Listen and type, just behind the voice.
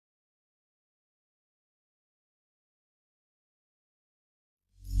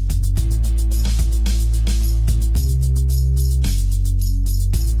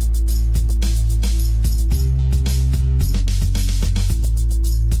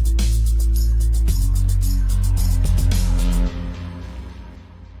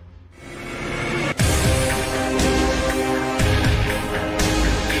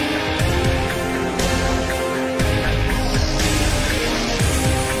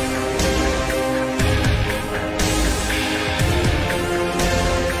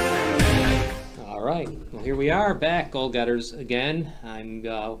Well, here we are back, Goal Getters again. I'm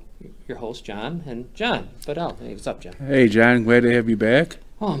your host, John, and John Fidel. Hey, what's up, John? Hey, John. Glad to have you back.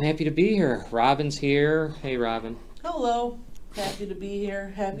 Oh, I'm happy to be here. Robin's here. Hey, Robin. Hello. Happy to be here.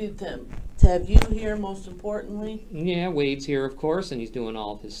 Happy to have you here, most importantly. Yeah, Wade's here, of course, and he's doing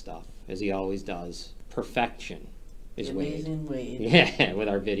all of his stuff, as he always does. Perfection is Amazing Wade. Wade. Yeah, with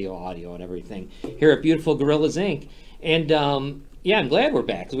our video, audio, and everything. Here at beautiful Gorillas, Inc. And, yeah, I'm glad we're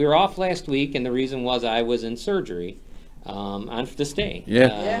back, because we were off last week, and the reason was I was in surgery on this day.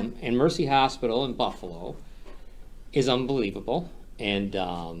 Yeah. And Mercy Hospital in Buffalo is unbelievable. And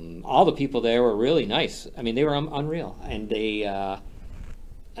all the people there were really nice. I mean, they were unreal. And they,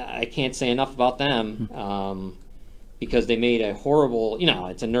 I can't say enough about them because they made a horrible,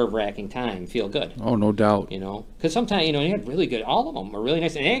 it's a nerve-wracking time. Feel good. Oh, no doubt. Because sometimes, they had really good, all of them were really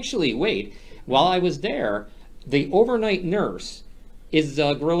nice. And actually, Wade, while I was there, the overnight nurse is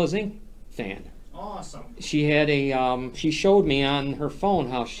a Gorillas Inc. fan. Awesome. She had she showed me on her phone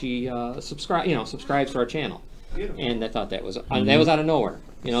how she subscribes to our channel. Beautiful. And I thought that was out of nowhere,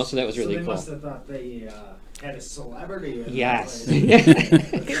 so that was really they cool. must have thought they had a celebrity. Yes.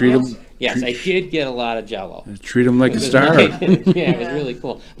 Treat them. Yes, I did get a lot of Jello. Treat them like a star. Yeah, it was really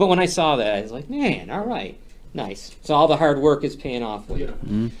cool. But when I saw that, I was like, man, all right, nice. So all the hard work is paying off with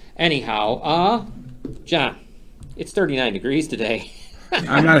it. Anyhow, John, it's 39 degrees today.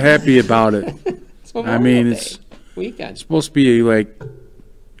 I'm not happy about it. I mean, it's weekend. supposed to be like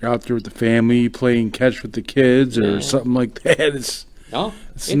you're out there with the family, playing catch with the kids or something like that. It's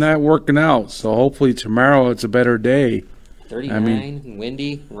not working out. So hopefully tomorrow it's a better day. 39,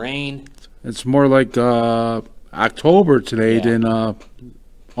 windy, rain. It's more like October today than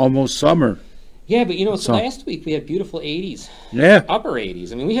almost summer. Yeah, but last week we had beautiful 80s. Yeah. Upper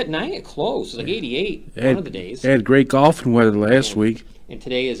 80s. I mean, we had 9 close. It was like 88 one of the days. They had great golfing weather last week. And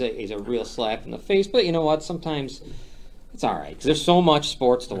today is a real slap in the face. But you know what? Sometimes it's all right. 'Cause there's so much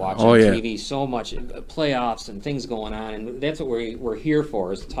sports to watch on TV, so much playoffs and things going on. And that's what we're here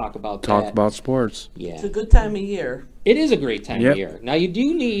for, is to talk about about sports. Yeah. It's a good time of year. It is a great time of year. Now, you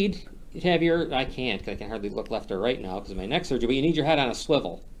do need to have I can hardly look left or right now because of my neck surgery, but you need your head on a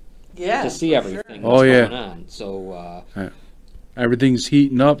swivel. Yeah, to see everything sure. that's going on. So everything's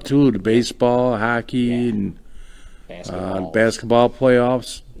heating up too. The baseball, hockey, and basketball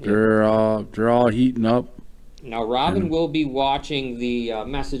playoffs. They're all heating up. Now Robin will be watching the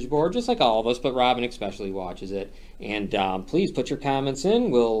message board just like all of us, but Robin especially watches it. And please put your comments in.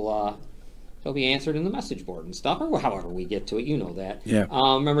 They'll be answered in the message board and stuff, or however we get to it. You know that. Yeah.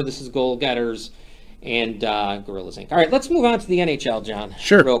 Remember, this is Goal Getters and Gorillas Inc. All right, let's move on to the NHL, John.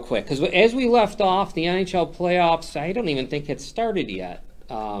 Sure. Real quick, because as we left off, the NHL playoffs, I don't even think had started yet.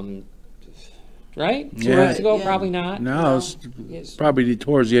 Right? 2 weeks ago? Yeah. Probably not. No, it's probably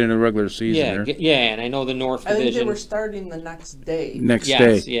towards the end of the regular season. Yeah, and I know the North I Division. think they were starting the next day. Next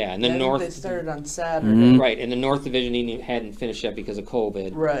day. Yeah, and the I North. think they started on Saturday. Right, and the North Division hadn't finished yet because of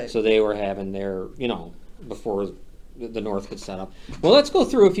COVID. Right. So they were having their, before the North could set up. Well, let's go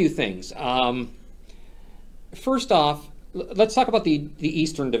through a few things. First off, let's talk about the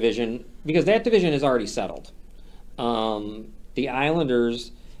Eastern Division, because that division is already settled. The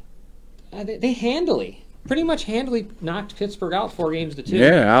Islanders, they pretty much handily knocked Pittsburgh out 4-2.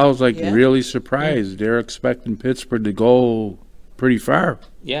 Yeah, I was really surprised. They're expecting Pittsburgh to go pretty far.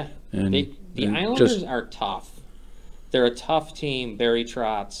 Yeah, and the Islanders are tough. They're a tough team. Barry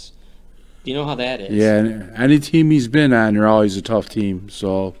Trotz. Do you know how that is? Yeah, any team he's been on, they're always a tough team.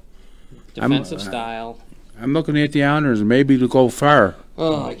 So defensive style. I'm looking at the Islanders maybe to go far.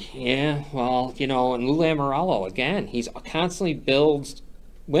 Oh, yeah. Well, and Lou Lamoriello, again, he's constantly builds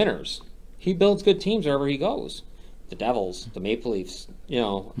winners. He builds good teams wherever he goes. The Devils, the Maple Leafs,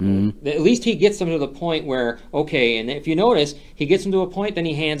 At least he gets them to the point where, okay, and if you notice, he gets them to a point, then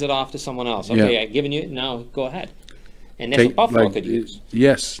he hands it off to someone else. Okay, I've given you, now go ahead. And that's what Buffalo could use.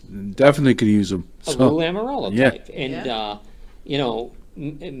 Yes, definitely could use them. A Lou Lamoriello type. And,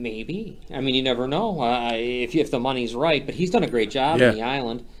 maybe. I mean, you never know if the money's right. But he's done a great job in the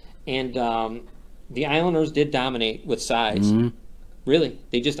island. And the Islanders did dominate with size. Mm-hmm. Really.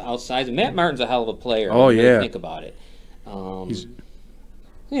 They just outsized him. Matt Martin's a hell of a player. Oh, when you yeah. think about it.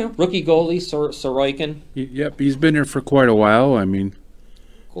 Rookie goalie, Sorokin. Yep, he's been here for quite a while. I mean,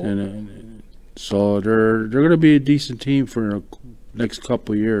 cool. So they're going to be a decent team for the next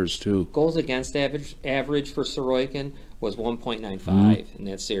couple of years, too. Goals against average for Sorokin was 1.95 in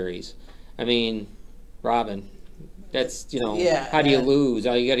that series. I mean, Robin, that's how do you lose?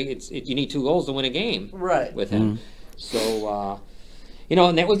 You need 2 goals to win a game, with him. So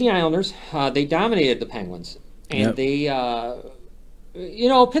and that was the Islanders. They dominated the Penguins, and they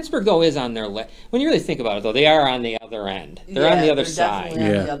Pittsburgh, though, is on their list. When you really think about it, though, they are on the other end. They're on the other side.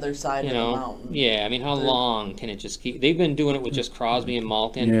 Definitely on the other side of the mountain. Yeah, I mean, how long can it just keep? They've been doing it with just Crosby and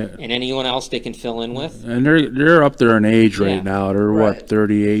Malkin, and anyone else they can fill in with. And they're up there in age right now. They're, what,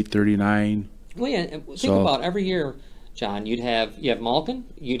 38, 39? Well, yeah, and think about every year, John, you have Malkin,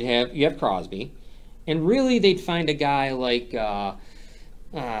 you have Crosby, and really they'd find a guy like I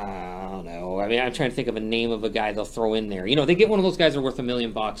don't know. I mean, I'm trying to think of a name of a guy they'll throw in there. They get one of those guys that are worth $1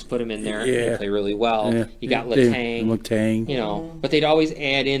 million, put him in there, and they play really well. Yeah. You got Letang. But they'd always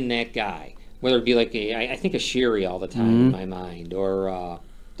add in that guy, whether it be like I think of Sheary all the time in my mind, or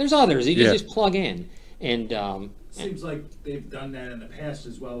there's others you just plug in, and seems like they've done that in the past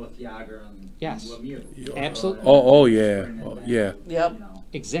as well with Yager and Lemieux. Absolutely. Yep.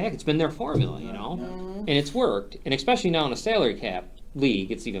 Exactly. It's been their formula, and it's worked, and especially now in a salary cap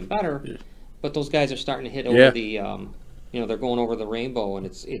league, it's even better. Yeah. But those guys are starting to hit over the, they're going over the rainbow, and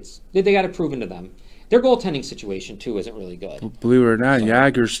it's they got it proven to them. Their goaltending situation too isn't really good. Believe it or not,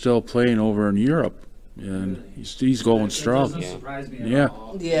 Yager's still playing over in Europe, and he's going strong. Doesn't surprise me at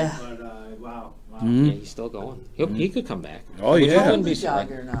all. Yeah. But wow. Yeah, he's still going. He could come back. Oh yeah. How old is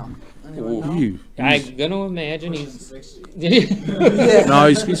Yager now? I'm gonna imagine he's. No,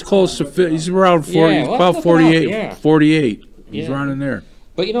 he's close to he's around 40. He's about 48. 48. He's running there.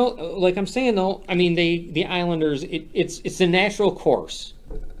 But like I'm saying though, I mean the Islanders. It's a natural course.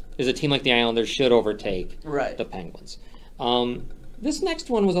 Is a team like the Islanders should overtake the Penguins. This next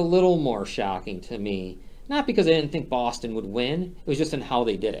one was a little more shocking to me, not because I didn't think Boston would win. It was just in how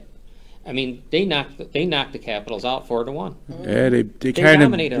they did it. I mean, they knocked the Capitals out 4-1. Yeah, they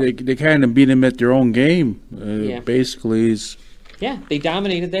kind of beat them at their own game. Basically, they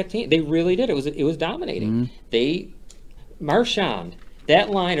dominated that team. They really did. It was dominating. Marchand, that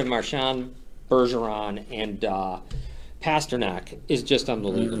line of Marchand, Bergeron, and Pasternak is just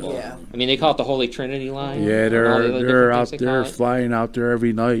unbelievable. Yeah. I mean, they call it the Holy Trinity line. Yeah, they're out there flying out there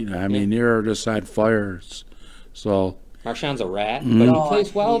every night. I mean, they're just on fire. So Marchand's a rat, but he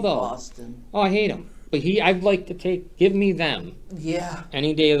plays well though. Boston. Oh, I hate him. But I'd like to give me them. Yeah.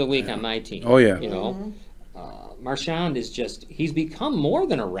 Any day of the week on my team. Oh yeah. Marchand is he's become more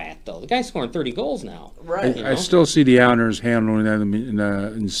than a rat though. The guy's scoring 30 goals now. Right. I still see the Islanders handling that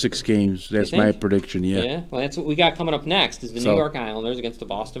in 6 games. That's my prediction. Yeah. Yeah. Well, that's what we got coming up next. Is the New York Islanders against the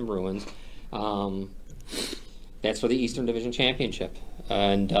Boston Bruins. That's for the Eastern Division Championship.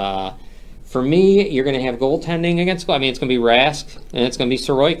 And for me, you're going to have goaltending against. I mean, it's going to be Rask and it's going to be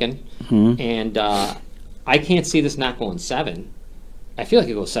Sorokin. And I can't see this not going 7. I feel like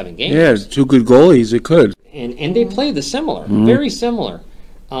it goes 7 games. Yeah, 2 good goalies. It could. And they play similar, very similar.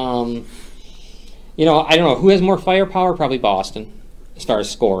 I don't know who has more firepower. Probably Boston, as far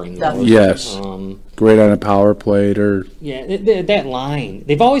as scoring. Yes. Great on a power play, that line.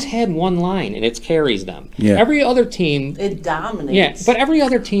 They've always had one line, and it carries them. Yeah. Every other team. It dominates. Yeah, but every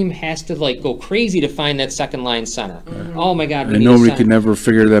other team has to go crazy to find that second line center. Oh my God! And nobody can never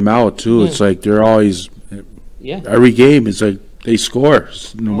figure them out too. It's like they're always. Yeah. Every game, it's like they score.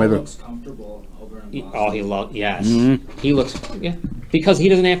 No matter. Looks comfortable over in Boston. Oh, he looks because he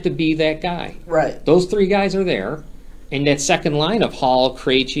doesn't have to be that guy. Right. Those 3 guys are there, and that second line of Hall,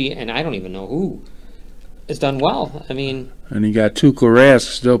 Krejci, and I don't even know who has done well. I mean, and you got Tuukka Rask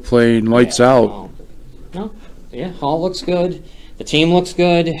still playing lights out. Hall looks good. The team looks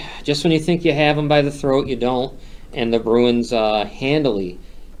good. Just when you think you have them by the throat, you don't. And the Bruins handily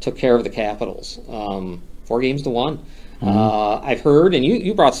took care of the Capitals, 4-1. I've heard, and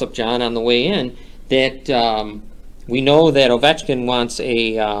you brought this up, John, on the way in, that we know that Ovechkin wants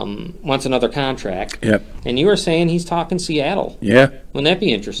another contract. Yep. And you were saying he's talking Seattle. Yeah. Wouldn't that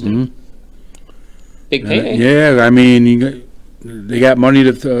be interesting? Big payday. Yeah, I mean, they got money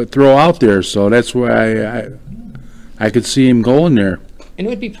to throw out there, so that's why I could see him going there. And it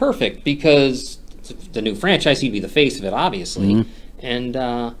would be perfect because the new franchise, he'd be the face of it, obviously. And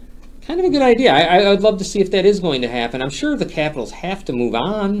kind of a good idea. I would love to see if that is going to happen. I'm sure the Capitals have to move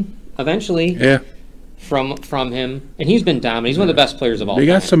on eventually. Yeah. From him, and he's been dominant. He's one of the best players of all time. They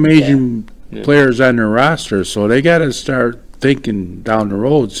got some Asian players on their roster, so they got to start thinking down the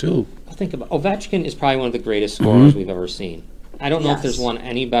road too. Think about Ovechkin is probably one of the greatest scorers we've ever seen. I don't know if there's one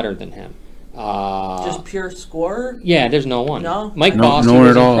any better than him. Just pure scorer? Yeah, there's no one. No? Mike Boston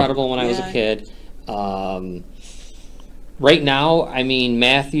was incredible when I was a kid. Right now, I mean,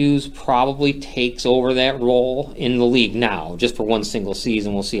 Matthews probably takes over that role in the league now, just for one single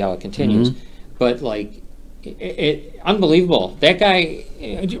season. We'll see how it continues. But, unbelievable. That guy,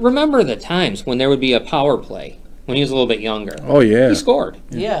 remember the times when there would be a power play when he was a little bit younger. Oh, yeah. He scored.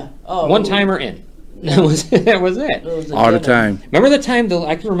 Yeah. Oh. One-timer in. That was it. It was All the given. time. Remember the time?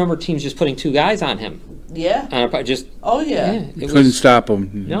 I can remember teams just putting 2 guys on him. Yeah. Just Oh yeah. it Couldn't was, stop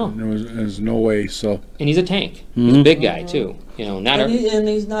him. No. There's no way. So and he's a tank. He's a big guy too. Not And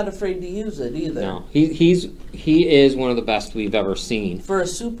he's not afraid to use it either. no. He is one of the best we've ever seen. For a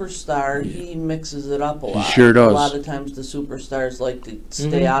superstar, he mixes it up a lot. sure does. A lot of times the superstars like to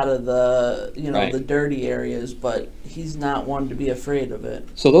stay out of the Right. the dirty areas, but he's not one to be afraid of it.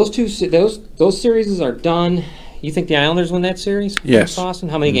 So those series are done. You think the Islanders win that series? Yes. against Boston.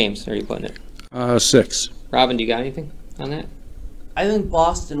 How many games are you putting it? 6. Robin, do you got anything on that? I think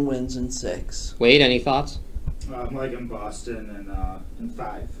Boston wins in 6. Wade, any thoughts? I'm liking Boston in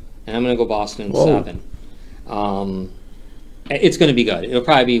 5. And I'm going to go Boston in Whoa. 7. It's going to be good. It'll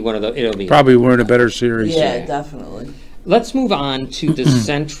probably be one of the. It'll be. Probably we're in a better series. Yeah, definitely. Let's move on to the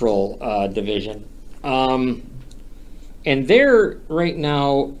Central Division. And there, right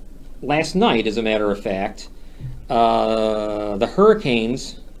now, last night, as a matter of fact, the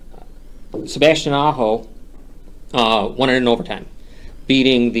Hurricanes, Sebastian Aho, won it in overtime,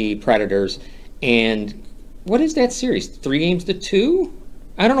 beating the Predators. And what is that series? 3-2?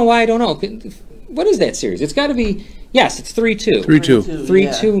 I don't know why I don't know. What is that series? It's got to be, yes, it's 3-2. 3-2.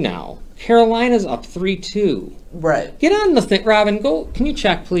 3-2 now. Carolina's up 3-2. Right. Get on the thing, Robin. Go. Can you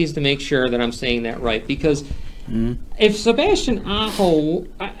check, please, to make sure that I'm saying that right? Because if Sebastian Aho,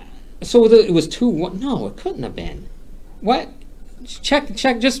 it was 2-1. No, it couldn't have been. What? Check.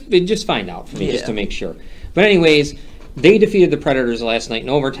 Just find out for me, just to make sure. But anyways, they defeated the Predators last night in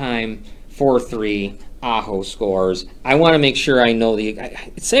overtime, 4-3. Aho scores. I want to make sure I know I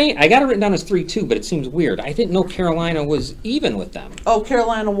got it written down as 3-2, but it seems weird. I didn't know Carolina was even with them. Oh,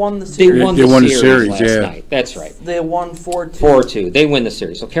 Carolina won the series. They won the series last night. That's right. They won 4-2. 4-2. They win the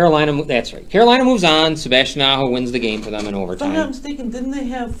series. So Carolina, that's right. Carolina moves on. Sebastian Aho wins the game for them in If I'm overtime. not mistaken, didn't they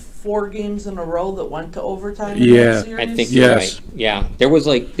have 4 games in a row that went to overtime in Yeah. that series? I think you're Yes. right. Yeah. There was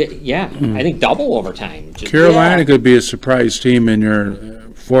I think double overtime. Carolina could be a surprise team in your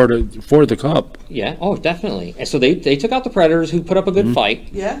for the Cup. Yeah. Oh, definitely. And so they took out the Predators, who put up a good fight.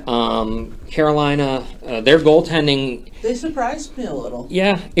 Yeah. Carolina, their goaltending. They surprised me a little.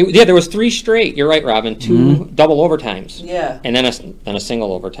 Yeah. There was 3 straight. You're right, Robin. 2 double overtimes. Yeah. And then a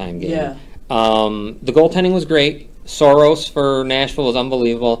single overtime game. Yeah. The goaltending was great. Soros for Nashville was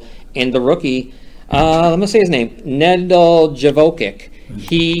unbelievable. And the rookie, let me say his name, Nedel Javokic.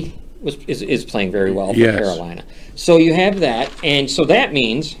 He is playing very well for Carolina. So you have that, and so that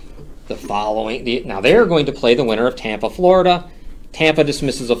means now they're going to play the winner of Tampa, Florida. Tampa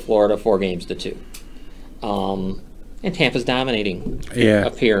dismisses of Florida 4-2. And Tampa's dominating. Yeah.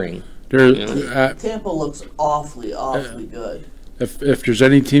 Appearing. Tampa looks awfully good. If there's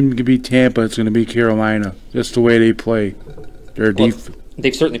any team that can beat Tampa, it's going to be Carolina. Just the way they play.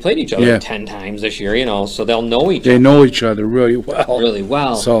 They've certainly played each other 10 times this year, so they'll know each other. They know each other really well. Really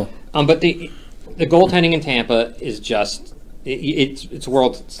well. So, but the goaltending in Tampa is just it's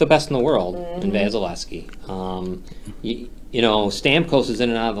the best in the world in Vasilevsky. Stamkos is in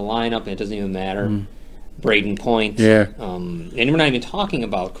and out of the lineup, and it doesn't even matter. Braden Point. Yeah. And we're not even talking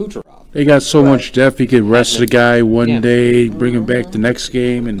about Kucherov. They got so much depth. You could rest the guy one day, bring him back the next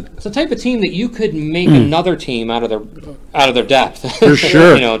game, and it's the type of team that you could make another team out of their depth. For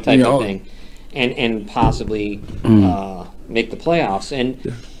sure. Type of thing, and possibly make the playoffs.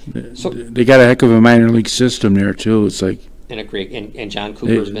 And so they got a heck of a minor league system there too. It's like and John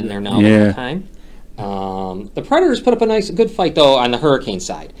Cooper's been there now a long time. The Predators put up a good fight though on the Hurricane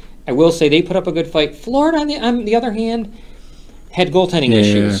side. I will say they put up a good fight. Florida, on the other hand, had goaltending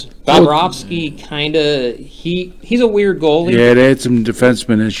issues. Bobrovsky he's a weird goalie. Yeah, they had some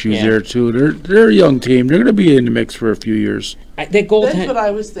defenseman issues there too. They're a young team. They're going to be in the mix for a few years. That's what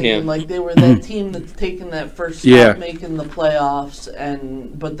I was thinking. Yeah. Like they were that team that's taken that first step, making the playoffs,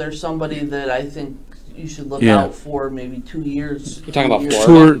 but there's somebody that I think you should look out for maybe 2 years. You're talking about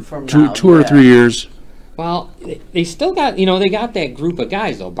Florida? Two or 3 years. Well, they still got, they got that group of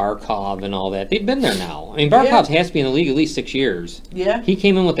guys, though, Barkov and all that. They've been there now. I mean, Barkov has to be in the league at least 6 years. Yeah. He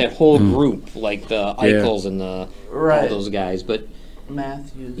came in with that whole group, like the Eichels and all those guys. But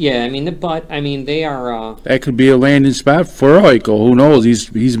Matthews. Yeah, they are... that could be a landing spot for Eichel. Who knows?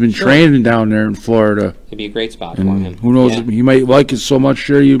 He's been training down there in Florida. It'd be a great spot for him. Who knows? Yeah. He might like it so much,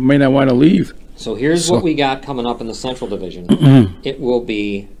 sure, you may not want to leave. So here's what we got coming up in the Central Division. It will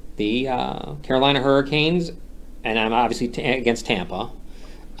be the Carolina Hurricanes, and I'm obviously against Tampa.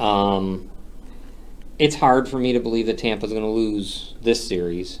 It's hard for me to believe that Tampa's going to lose this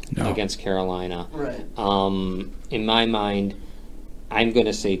series against Carolina. Right. In my mind, I'm going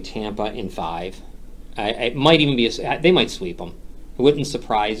to say Tampa in 5. It might even be they might sweep them. It wouldn't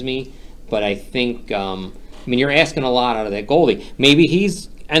surprise me, But I think, you're asking a lot out of that goalie. Maybe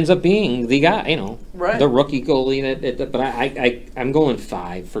ends up being the guy, the rookie goalie. But I'm going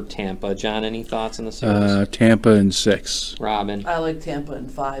 5 for Tampa. John, any thoughts on the series? Tampa in 6. Robin? I like Tampa in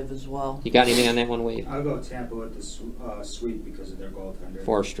 5 as well. You got anything on that one, Wade? I'll go Tampa with the sweep because of their goaltender.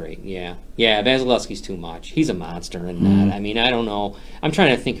 4 straight, yeah. Yeah, Vasilevsky's too much. He's a monster in that. I don't know. I'm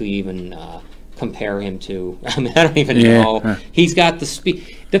trying to think who even compare him to. I don't even know. He's got the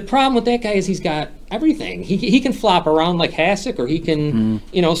speed. The problem with that guy is he's got everything. He can flop around like Hasek, or he can,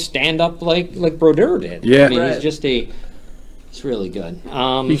 stand up like Brodeur did. Yeah. He's just it's really good.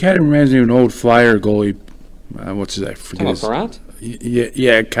 He kind of reminds me of an old Flyer goalie. What's his name? Perrant?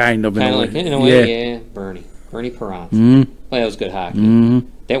 Yeah, kind of. Kind of like, in a way, yeah. Bernie Perrant. Well, that was good hockey.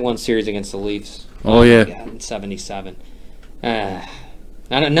 That one series against the Leafs. Oh yeah. In '77.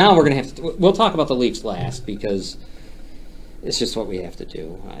 Now we're going to have to... We'll talk about the Leafs last because it's just what we have to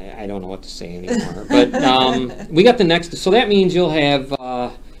do. I don't know what to say anymore. But we got the next... So that means you'll have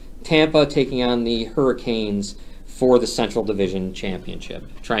Tampa taking on the Hurricanes for the Central Division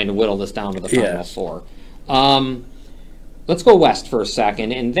Championship, trying to whittle this down to the Final Four. Let's go west for a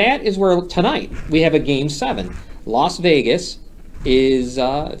second, and that is where tonight we have a Game 7. Las Vegas is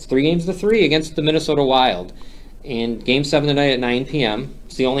it's 3-3 against the Minnesota Wild. And Game 7 tonight at 9 p.m.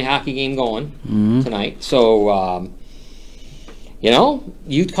 It's the only hockey game going tonight. So,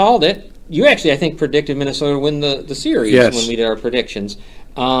 you called it. You actually, I think, predicted Minnesota to win the series when we did our predictions.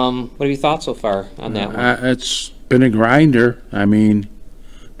 What have you thought so far on that one? It's been a grinder.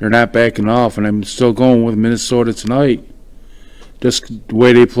 They're not backing off, and I'm still going with Minnesota tonight. Just the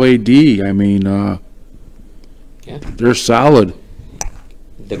way they play D. They're solid.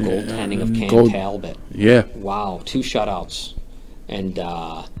 The goaltending of Cam Talbot. Yeah. Wow, 2 shutouts. And,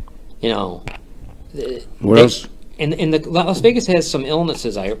 what else? And Las Vegas has some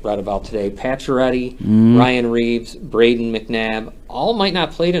illnesses I read about today. Pacioretty, Ryan Reeves, Braden McNabb, all might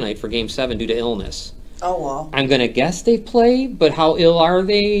not play tonight for Game 7 due to illness. Oh, wow. I'm going to guess they play, but how ill are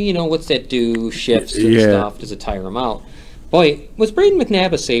they? What's that do? Shifts and stuff? Does it tire them out? Boy, was Braden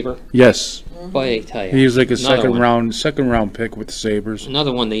McNabb a Sabre? Yes. Boy, I tell you, he was like a second round pick with the Sabres.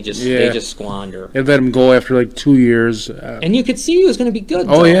 Another one they just squander. They let him go after like 2 years. And you could see he was going to be good.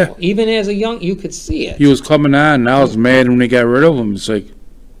 Oh, yeah. Even as a young, you could see it. He was coming on. Now I was mad when they got rid of him. It's like,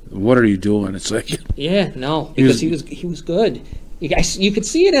 what are you doing? It's like, because he was good. You could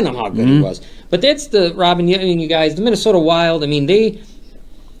see it in him how good he was. But that's Robin. You guys, the Minnesota Wild. They're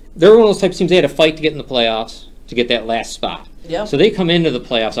one of those types of teams. They had to fight to get in the playoffs to get that last spot. Yep. So they come into the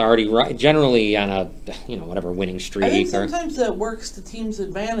playoffs already generally on a winning streak. I think sometimes that works to teams'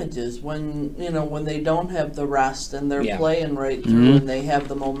 advantages when they don't have the rest and they're playing right through and they have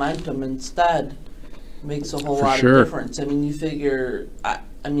the momentum instead. Makes a whole lot of difference. You figure.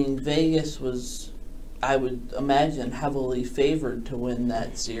 Vegas was, I would imagine, heavily favored to win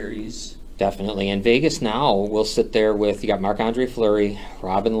that series. Definitely, and Vegas now will sit there with, you got Marc-Andre Fleury,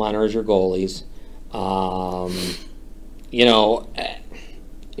 Robin Lehner as your goalies.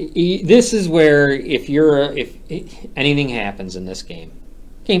 This is where if anything happens in this game,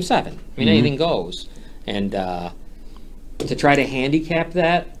 Game 7, anything goes, and to try to handicap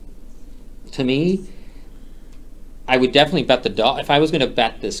that, to me, I would definitely bet the dog. If I was going to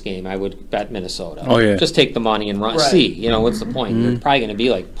bet this game, I would bet Minnesota. Oh yeah, just take the money and run. Right. See, what's the point? You're probably going to be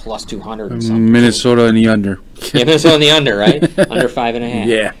like plus 200 or something. Minnesota in the under. Yeah, Minnesota in the under, right? Under 5.5.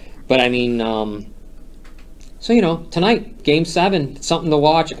 Yeah, but so tonight, Game 7, something to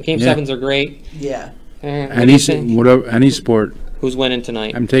watch. Game 7s are great. Yeah. Any sport. Who's winning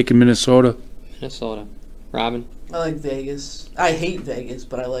tonight? I'm taking Minnesota. Minnesota. Robin? I like Vegas. I hate Vegas,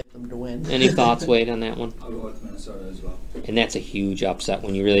 but I like them to win. Any thoughts, Wade, on that one? I'll go with Minnesota as well. And that's a huge upset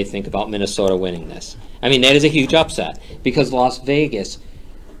when you really think about Minnesota winning this. That is a huge upset because Las Vegas,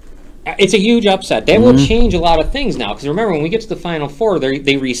 it's a huge upset. That will change a lot of things now because remember, when we get to the Final Four, they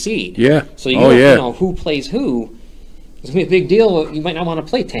reseed. Yeah. So you don't know who plays who. It's going to be a big deal. You might not want to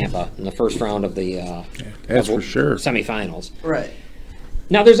play Tampa in the first round of the that's for sure semifinals. Right.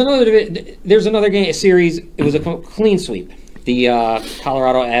 Now there's another game series. It was a clean sweep. The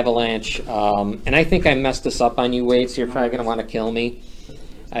Colorado Avalanche, and I think I messed this up on you, Wade. So you're probably going to want to kill me.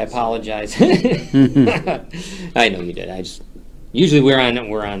 I apologize. I know you did. Usually we're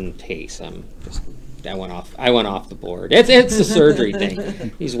on pace. I went off the board. It's the surgery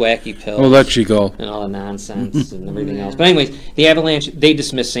thing. These wacky pills. We'll let you go. And all the nonsense and everything else. But anyways, the Avalanche, they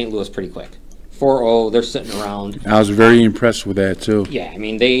dismissed St. Louis pretty quick. 4-0, they're sitting around. I was very impressed with that too. Yeah,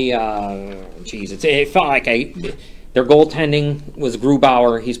 they, it felt like Their goaltending was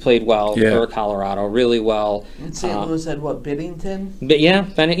Grubauer. He's played well for Colorado, really well. And St. Louis had what, Binnington? But yeah,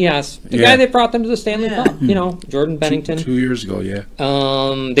 yes, the guy that brought them to the Stanley Cup. You know, Jordan Bennington. 2 years ago, yeah.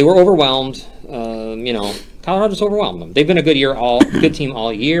 They were overwhelmed. You know, Colorado just overwhelmed them. They've been a good team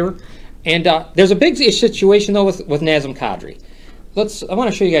all year. And there's a big situation though with Nazem Kadri. I want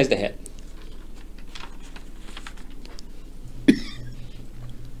to show you guys the hit.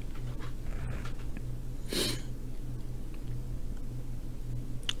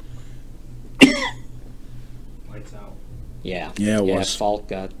 Yeah, it was. Falk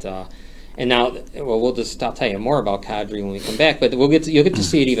got, and now, we'll just I'll tell you more about Kadri when we come back. But you'll get to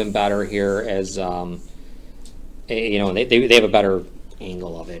see it even better here as, you know, they have a better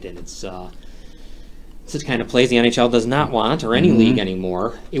angle of it, and it's the kind of plays the NHL does not want, or any league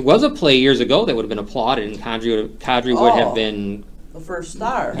anymore. It was a play years ago that would have been applauded, and Kadri would have been the first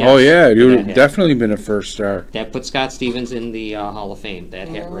star. Yes, oh yeah, he would have definitely been a first star. That put Scott Stevens in the Hall of Fame. That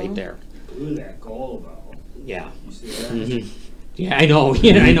hit right there. Ooh, that goal though. Yeah. You see that? Yeah, I know.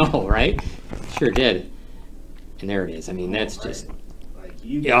 Yeah, I know, right? Sure did. And there it is. I mean, that's just.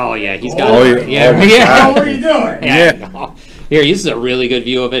 Oh yeah, he's got. Oh yeah. What are you doing? Yeah. Here, this is a really good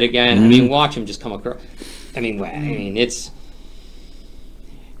view of it again. I mean, watch him just come across. I mean,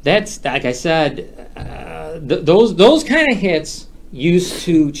 that's like I said. Those kind of hits used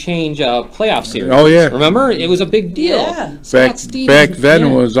to change a playoff series. Oh yeah. Remember, it was a big deal. Yeah. Back then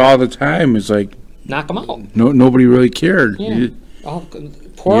it was all the time. It's like. Knock them out. Nobody really cared. Yeah.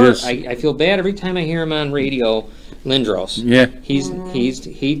 I feel bad every time I hear him on radio. Lindros. Yeah.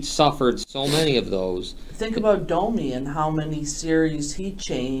 He suffered so many of those. Think about Domi and how many series he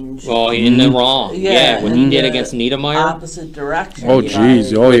changed. Well, in the wrong. Yeah, when he did against Niedermeyer. Opposite direction. Oh,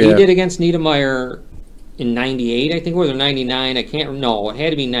 jeez. Oh, yeah. What he did against Niedermeyer in 98, I think it was, or 99. I can't know. It had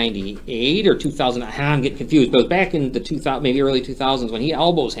to be 98 or 2000. I'm getting confused. But it was back in the maybe early 2000s when he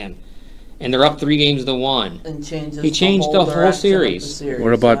elbows him. And they're up 3-1. And he changed the whole series.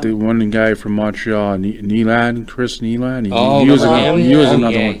 What about the one guy from Montreal, Nyland, Chris Nyland? He was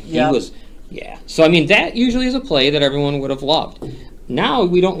another one. He was, yeah. So, I mean, that usually is a play that everyone would have loved. Now,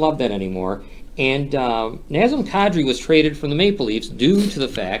 we don't love that anymore. And Nazem Kadri was traded from the Maple Leafs due to the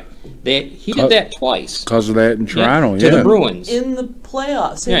fact that he did that twice. Because of that in Toronto, to the Bruins. In the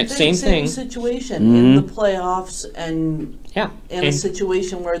playoffs. Same thing. Situation. In the playoffs and in a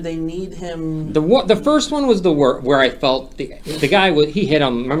situation where they need him. The first one was where I felt the guy, he hit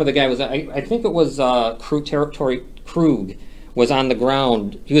him. Remember the guy was, I think it was Krug was on the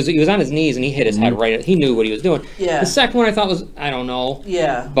ground. He was on his knees and he hit his head right. He knew what he was doing. Yeah. The second one I thought was, I don't know.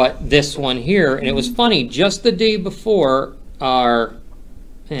 Yeah. But this one here, and it was funny, just the day before,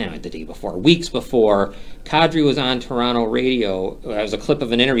 weeks before, Kadri was on Toronto radio. It was a clip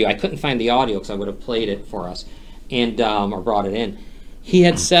of an interview. I couldn't find the audio because I would have played it for us and or brought it in. He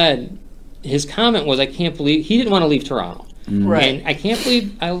had said, his comment was, I can't believe, he didn't want to leave Toronto. Right. And I can't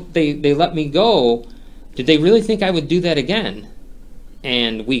believe they let me go. Did they really think I would do that again?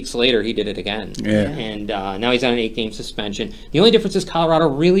 And weeks later, he did it again. Yeah. And now he's on an 8-game suspension. The only difference is Colorado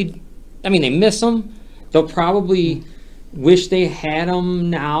really, I mean, they miss him. They'll probably wish they had him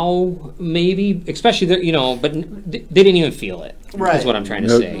now, maybe, especially, but they didn't even feel it. Right. That's what I'm trying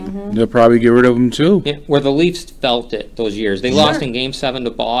to say. They'll probably get rid of him, too. Yeah, where the Leafs felt it those years. They lost in Game 7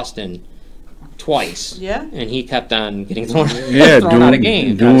 to Boston twice. Yeah. And he kept on getting thrown out of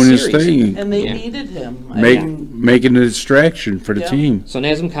game. Doing his thing. And they needed him. Making a distraction for the team. So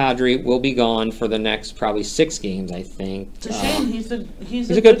Nazem Kadri will be gone for the next probably 6 games, I think. It's a shame.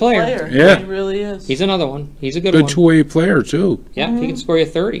 He's a good player. Yeah. He really is. He's another one. He's a good one. Good two-way player, too. Yeah, he can score you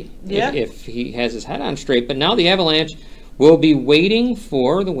 30 if he has his head on straight. But now the Avalanche will be waiting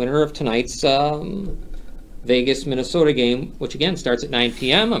for the winner of tonight's Vegas-Minnesota game, which again starts at 9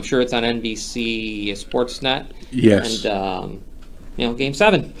 p.m. I'm sure it's on NBC Sportsnet. Yes. And, Game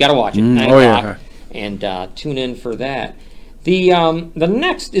 7. Got to watch it. 9 o'clock. And tune in for that. The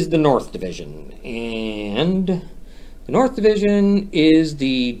next is the North Division. And the North Division is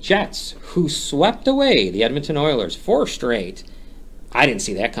the Jets, who swept away the Edmonton Oilers 4 straight. I didn't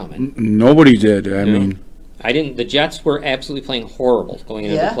see that coming. Nobody did. I mean... I didn't. The Jets were absolutely playing horrible going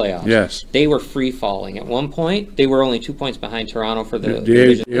into the playoffs. Yes. They were free-falling. At one point, they were only 2 points behind Toronto for the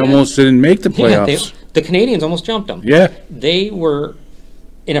division. They almost didn't make the playoffs. The Canadians almost jumped them. Yeah. They were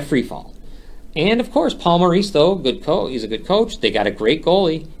in a free fall. And, of course, Paul Maurice, though, he's a good coach. They got a great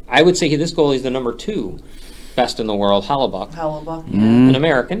goalie. I would say this goalie is the number 2 best in the world, Hellebuck. An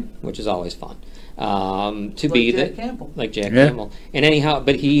American, which is always fun. Like Jack Campbell. Like Jack Campbell. And anyhow,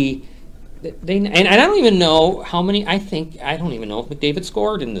 but he And I don't even know how many. I don't even know if McDavid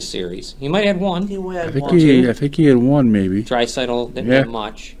scored in this series. He might have had one. He had I think he had one, maybe. Draisaitl didn't have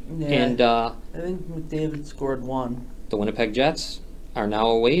much. Yeah. And I think McDavid scored one. The Winnipeg Jets are now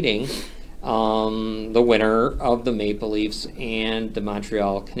awaiting the winner of the Maple Leafs and the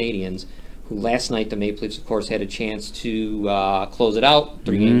Montreal Canadiens. Who last night the Maple Leafs, of course, had a chance to close it out.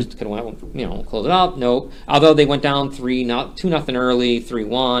 3 games could have went, close it out. Nope. Although they went down 2-0 early,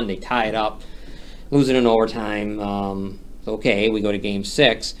 3-1. They tie it up, lose it in overtime. Okay, we go to Game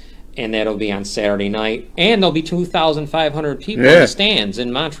 6, and that'll be on Saturday night. And there'll be 2,500 people in the stands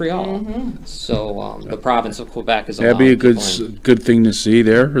in Montreal. So the province of Quebec is allowing that'd be a good thing to see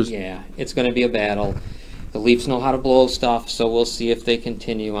there. Yeah, it's going to be a battle. The Leafs know how to blow stuff, so we'll see if they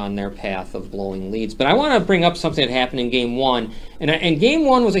continue on their path of blowing leads. But I want to bring up something that happened in Game 1. And Game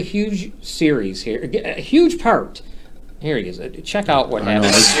 1 was a huge series here, a huge part. Here he is. Check out what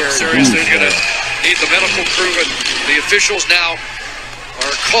happened. This series, they're going to need the medical crew, and the officials now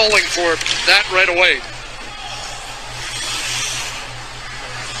are calling for that right away.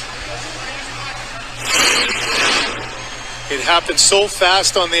 It happened so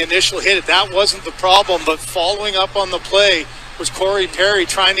fast on the initial hit. That wasn't the problem, but following up on the play was Corey Perry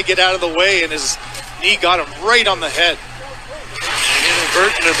trying to get out of the way, and his knee got him right on the head. And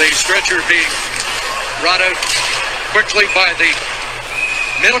inadvertently, the stretcher being brought out quickly by the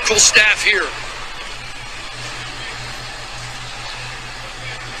medical staff here.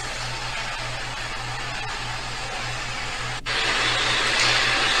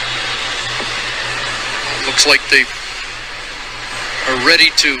 Looks like they are ready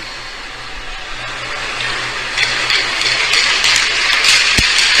to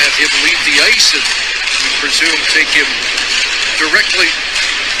have him leave the ice and we presume take him directly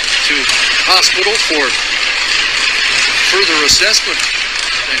to hospital for further assessment,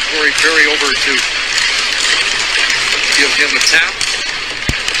 and Corey Perry over to give him a tap.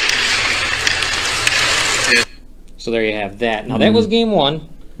 So there you have that. Now that was Game 1.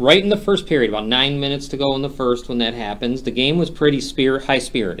 Right in the first period, about 9 minutes to go in the first when that happens. The game was pretty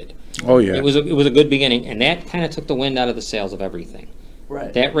high-spirited. Oh, yeah. It was a good beginning, and that kind of took the wind out of the sails of everything.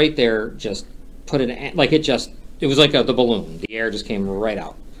 Right. That right there just put it, like it was like the balloon. The air just came right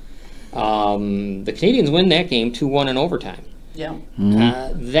out. The Canadians win that game 2-1 in overtime. Yeah.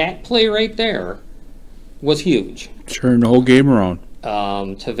 That play right there was huge. Turned the whole game around.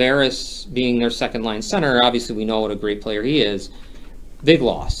 Tavares being their second-line center, obviously we know what a great player he is. Big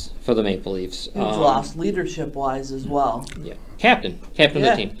loss for the Maple Leafs. Huge loss leadership-wise as well. Yeah, captain of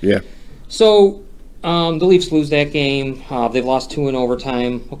the team. Yeah. So the Leafs lose that game. They've lost 2 in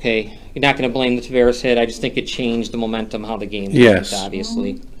overtime. Okay, you're not going to blame the Tavares hit. I just think it changed the momentum how the game went,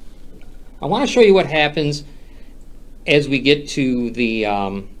 obviously. I want to show you what happens as we get to the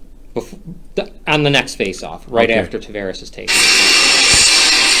on the next face-off, right after Tavares is taken.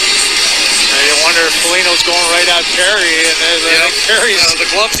 I wonder if Foligno's going right at Perry, and Perry's the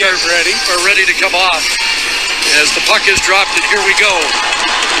gloves are ready to come off as the puck is dropped, and here we go.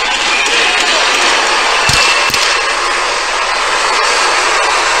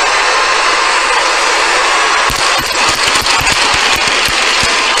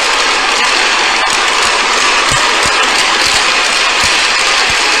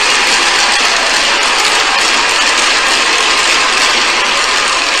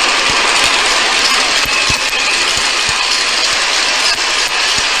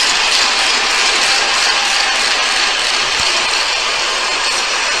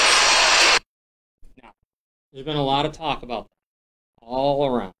 There's been a lot of talk about that all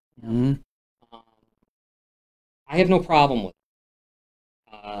around. I have no problem with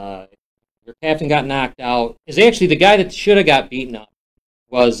it. Your captain got knocked out. Is actually the guy that should have got beaten up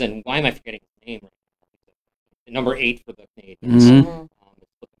was, and why am I forgetting his name right now? Number 8 for the Canadiens.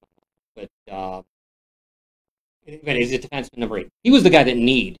 But he's a defenseman number 8. He was the guy that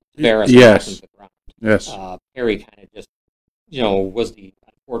kneed Tavares to the ground. Yes. Perry kind of just, was the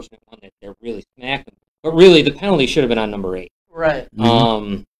unfortunate one that they really smacked him. But really, the penalty should have been on number 8. Right.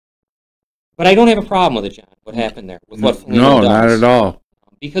 But I don't have a problem with it, John, what happened there. With what Foligno does. Not at all.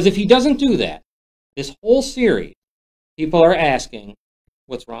 Because if he doesn't do that, this whole series, people are asking,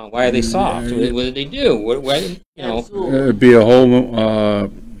 what's wrong? Why are they soft? What did they do? It'd be a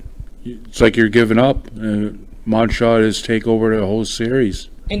whole, it's like you're giving up. Montreal is take over the whole series.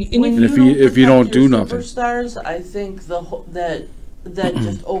 And if you don't do nothing. Superstars, I think that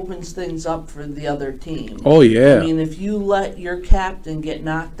just opens things up for the other team. Oh, yeah. I mean, if you let your captain get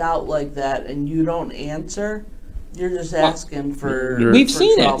knocked out like that and you don't answer, you're just asking for We've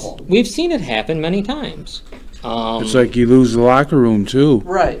seen trouble. it. We've seen it happen many times. It's like you lose the locker room, too.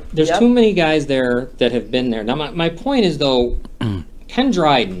 Right. There's too many guys there that have been there. Now, my point is, though, Ken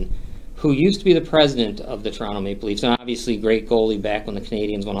Dryden, who used to be the president of the Toronto Maple Leafs, and obviously great goalie back when the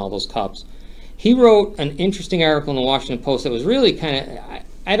Canadians won all those cups, he wrote an interesting article in the Washington Post that was really kind of,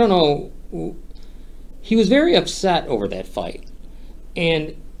 I don't know, he was very upset over that fight.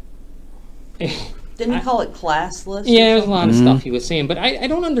 And didn't he call it classless? Yeah, there's a lot of stuff he was saying, but I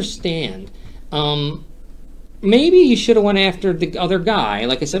don't understand. Maybe you should have went after the other guy,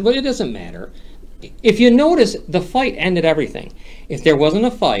 like I said, but it doesn't matter. If you notice, the fight ended everything. If there wasn't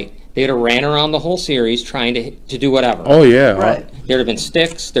a fight, they'd have ran around the whole series trying to do whatever. Oh, yeah. Right. There'd have been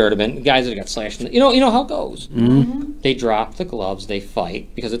sticks. There'd have been guys that got slashed. You know how it goes. Mm-hmm. They drop the gloves. They fight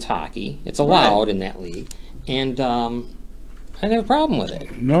because it's hockey. It's allowed in that league. And I didn't have a problem with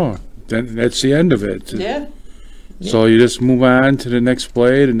it. No, that's the end of it. Yeah. So you just move on to the next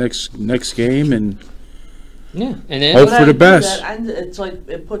play, the next game, and and then hope for the best. And it's like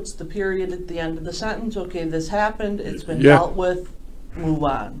it puts the period at the end of the sentence. Okay, this happened. It's been dealt with. Move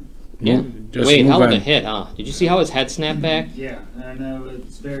on. Yeah. Just Wait, move hell of on. a hit, huh? Did you see how his head snapped back? Yeah, I know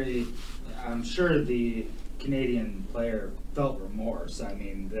it's very. I'm sure the Canadian player felt remorse. I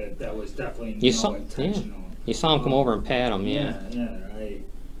mean, that was definitely intentional. You saw him come over and pat him.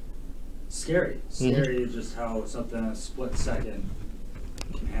 Scary just how something in a split second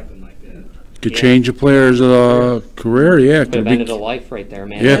can happen like that. Could change a player's career, yeah. Could have ended a life right there,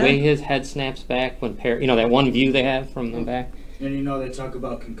 man. Yeah. The way his head snaps back when that one view they have from the back. And they talk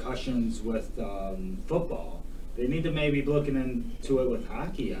about concussions with football. They need to maybe be looking into it with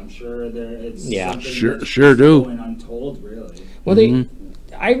hockey. I'm sure it's something sure do. Going untold, really. Well,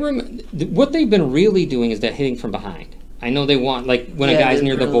 I remember what they've been really doing is that hitting from behind. I know they want, like, when a guy's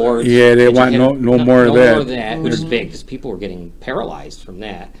near the board. Yeah, they want no more of that. No more of that, which is big because people were getting paralyzed from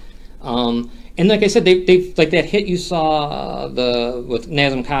that. And like I said, they've like that hit you saw with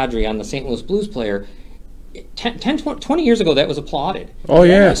Nazem Kadri on the St. Louis Blues player. 20 years ago, that was applauded. Oh,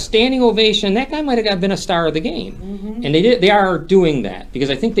 yeah. A standing ovation. That guy might have been a star of the game. And they are doing that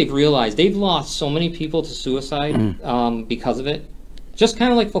because I think they've realized they've lost so many people to suicide because of it. Just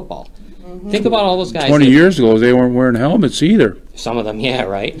kind of like football. Think about all those guys. 20 years ago, they weren't wearing helmets either. Some of them, yeah,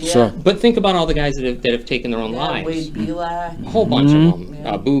 right. Yeah. So, but think about all the guys that have taken their own lives. Wade Belak. A whole bunch of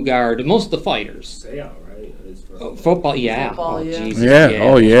them. Bugard, most of the fighters. Football, yeah. Football, oh, yeah. Jesus, Yeah,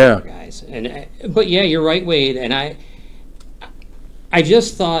 oh, yeah. Guys. But yeah, you're right, Wade. And I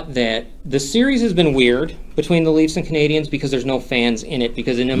just thought that the series has been weird between the Leafs and Canadians because there's no fans in it.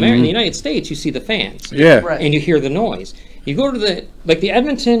 Because in the United States, you see the fans. Yeah. Right. And you hear the noise. You go to the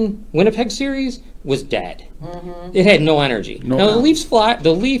Edmonton-Winnipeg series was dead. It had no energy. No. Now the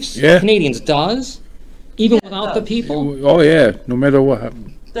Leafs Canadians does, even without the people. Oh, yeah, no matter what.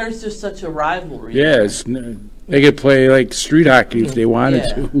 There's just such a rivalry. Yeah, they could play like street hockey if they wanted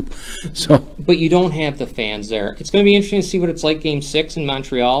to. So, but you don't have the fans there. It's going to be interesting to see what it's like Game 6 in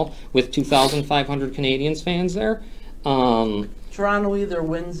Montreal with 2,500 Canadians fans there. Toronto either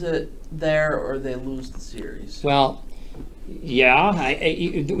wins it there or they lose the series. Well, yeah,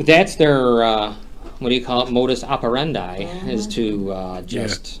 that's their what do you call it? Modus operandi is to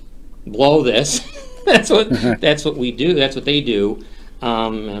just blow this. That's what we do. That's what they do.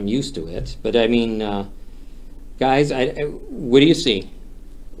 I'm used to it, but I mean, guys, what do you see?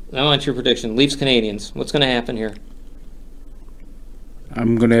 I want your prediction. Leafs Canadians. What's going to happen here?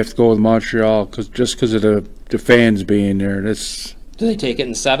 I'm going to have to go with Montreal just because of the fans being there. Do they take it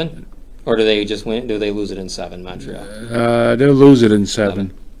in 7? Or do they just win? Do they lose it in 7, Montreal? They'll lose it in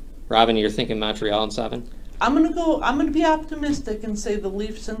 7. Robin, you're thinking Montreal in 7? I'm gonna be optimistic and say the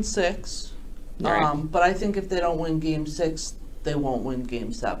Leafs in 6. Right. But I think if they don't win Game 6, they won't win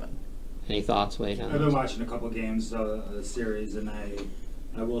Game 7. Any thoughts, Wade? I've been watching a couple games of the series, and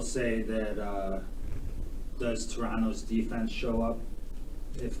I will say that does Toronto's defense show up?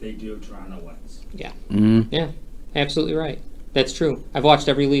 If they do, Toronto wins. Yeah. Yeah, absolutely right. That's true. I've watched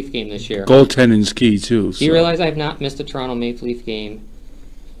every Leaf game this year. Goaltending's key, too. Do you realize I've not missed a Toronto Maple Leaf game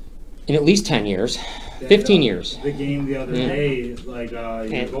in at least 10 years? 15 years. The game the other day, like your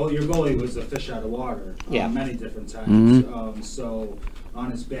goalie was a fish out of water many different times. So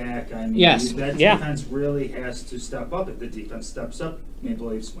on his back, I mean, that defense really has to step up. If the defense steps up, Maple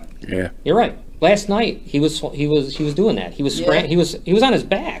Leafs win. Yeah, you're right. Last night he was doing that. He was he was on his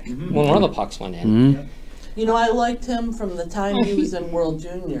back when one of the pucks went in. You know, I liked him from the time he was in World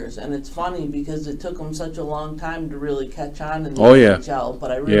Juniors, and it's funny because it took him such a long time to really catch on in the NHL,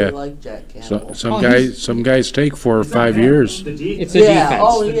 but I really like Jack Campbell. Some guys take 4 or 5 years. It's the defense.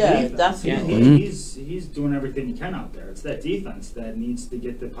 Oh, yeah, definitely. He's he's doing everything he can out there. It's that defense that needs to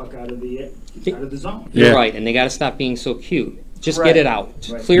get the puck out of the zone. You're right, and they got to stop being so cute. Just get it out.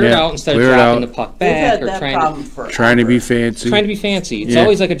 Clear it out instead of dropping the puck back or trying to be fancy. Trying to be fancy. It's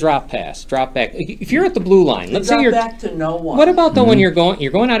always like a drop pass, drop back. If you're at the blue line, let's say you're back to no one. What about though when you're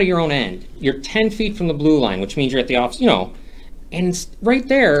going out of your own end? You're 10 feet from the blue line, which means you're at the off. And it's right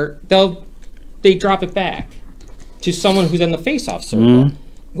there. They drop it back to someone who's in the face-off circle.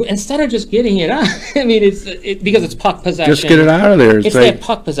 Instead of just getting it out, I mean, because it's puck possession. Just get it out of there. It's like, that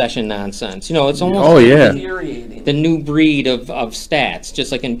puck possession nonsense. It's almost the new breed of stats,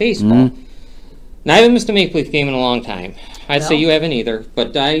 just like in baseball. Now, I haven't missed a Maple Leaf game in a long time. I'd say you haven't either,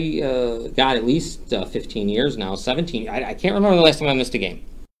 but I got at least 15 years now, 17. I can't remember the last time I missed a game.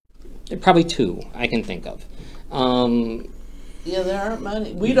 Probably 2 I can think of. Yeah, there aren't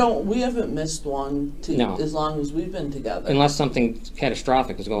many. We haven't missed one as long as we've been together. Unless something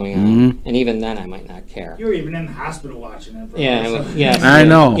catastrophic is going on, and even then I might not care. You were even in the hospital watching it. I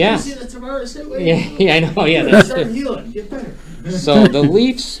know. Yeah. You see the tomorrow shit? Yeah, I know. Yeah, start healing. Get better. So the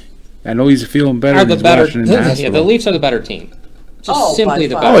Leafs. I know he's feeling better. Are the better? The Leafs are the better team. Just simply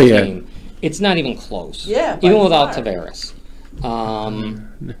the better team. It's not even close. Yeah, even without Tavares.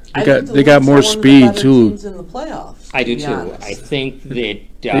 They got more speed too. In the playoffs, I do too. I think that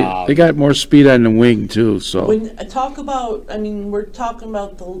they got more speed on the wing too. So when I talk about, we're talking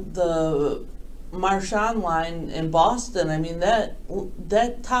about the Marchand line in Boston. I mean that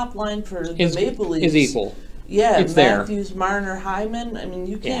top line for the Maple Leafs is equal. Yeah, it's Matthews, there. Marner, Hyman. I mean,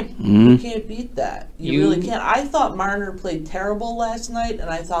 you can't beat that. You really can't. I thought Marner played terrible last night, and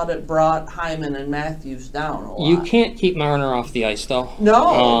I thought it brought Hyman and Matthews down a lot. You can't keep Marner off the ice, though.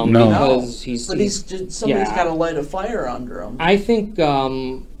 No, because somebody's got to light a fire under him. I think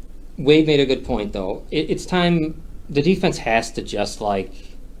Wade made a good point, though. It's time. The defense has to just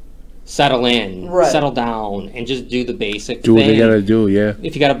settle in, settle down, and just do the basic thing. Do what they gotta do, yeah.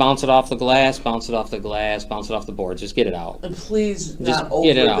 If you gotta bounce it off the glass, bounce it off the glass, bounce it off the board, just get it out. And please just not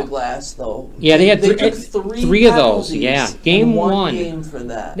over the glass, though. Yeah, they took three of those. Yeah, game one. Game for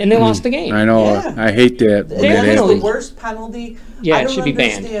that. And they lost the game. I know. Yeah. I hate that. That's the worst penalty. Yeah, it should be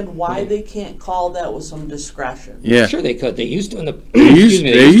banned. I don't understand why they can't call that with some discretion. Yeah. Sure they could. They used to in the they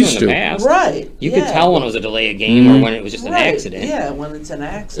used to in the past. Right. You could tell when it was a delay of game or when it was just an accident. Yeah, when it's an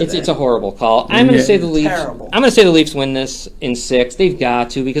accident. It's a horrible call. I'm going to say the Leafs. Terrible. I'm going to say the Leafs win this in 6. They've got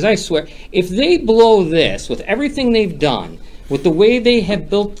to, because I swear, if they blow this with everything they've done, with the way they have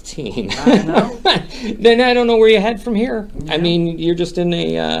built the team, I know. then I don't know where you head from here. Yeah. I mean, you're just in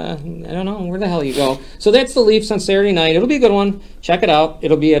a, I don't know where the hell you go. So that's the Leafs on Saturday night. It'll be a good one. Check it out.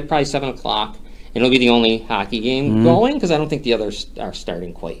 It'll be at probably 7 o'clock. And it'll be the only hockey game going, because I don't think the others are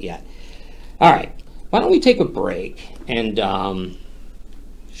starting quite yet. All right. Why don't we take a break and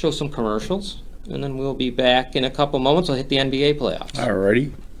show some commercials, and then we'll be back in a couple moments. We'll hit the NBA playoffs. All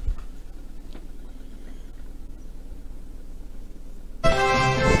righty.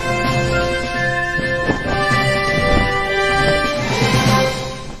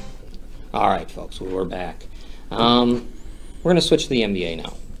 All right, folks, we're back. We're going to switch to the NBA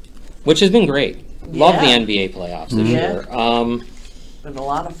now, which has been great. Love the NBA playoffs this year. Been a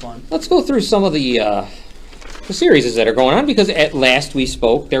lot of fun. Let's go through some of the series that are going on, because at last we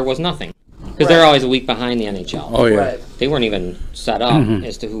spoke, there was nothing. Because they're always a week behind the NHL. Oh, yeah. Right. They weren't even set up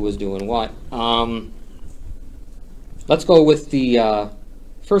as to who was doing what. Let's go with the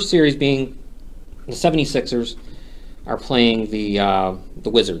first series being the 76ers are playing the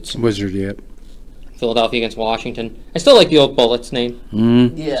Wizards. Wizards, yep. Philadelphia against Washington. I still like the old Bullets name.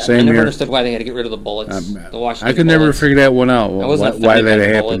 Yeah. Same I never here. understood why they had to get rid of the Bullets. The Washington I could never figure that one out. Why that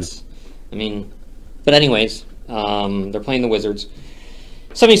happened. Bullets. I mean, but anyways, they're playing the Wizards.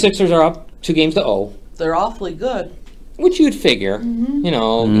 76ers are up 2-0. They're awfully good. Which you'd figure. You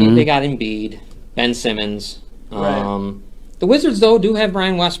know, they got Embiid, Ben Simmons. The Wizards, though, do have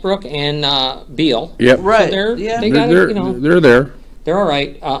Brian Westbrook and Beal. Yep. Right. So they're there. They're all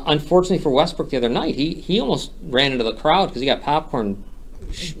right. Unfortunately for Westbrook the other night, he almost ran into the crowd because he got popcorn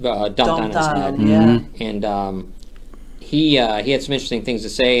dumped on his head. Yeah. And he had some interesting things to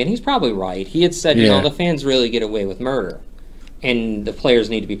say, and he's probably right. He had said, you know, the fans really get away with murder, and the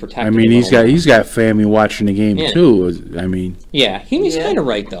players need to be protected. I mean, he's got family watching the game too. I mean, he's kind of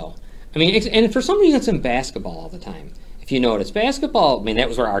right though. I mean, and for some reason it's in basketball all the time. If you notice, basketball, I mean, that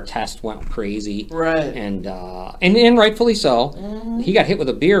was where our test went crazy. Right. And rightfully so. He got hit with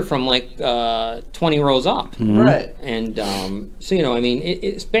a beer from like 20 rows up. Right. And so, you know, I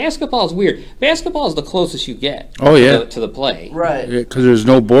mean, basketball is weird. Basketball is the closest you get to the play. Right. Because there's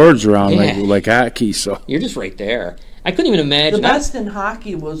no boards around like hockey, so. You're just right there. I couldn't even imagine. The best in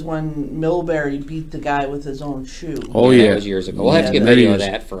hockey was when Milbury beat the guy with his own shoe. Oh yeah, that was years ago. We'll have to get video of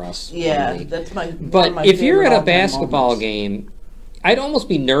that for us. Yeah, that's my. But if you're at a basketball game, I'd almost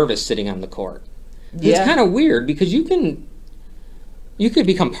be nervous sitting on the court. Yeah. It's kind of weird because you could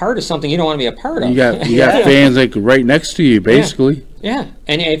become part of something you don't want to be a part of. You got fans like right next to you, basically. Yeah,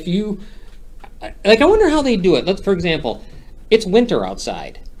 and if you I wonder how they do it. For example, it's winter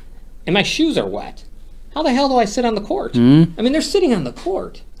outside, and my shoes are wet. How the hell do I sit on the court? Mm-hmm. I mean, they're sitting on the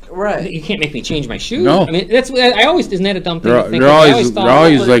court. Right. You can't make me change my shoes. No. I mean, isn't that a dumb thing to think? They're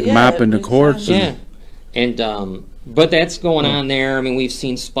always like mopping the courts. Yeah. And but that's going on there. I mean, we've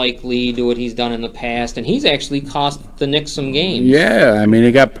seen Spike Lee do what he's done in the past, and he's actually cost the Knicks some games. Yeah, I mean,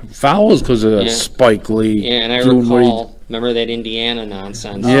 they got fouls because of Spike Lee. Yeah, and I recall, remember that Indiana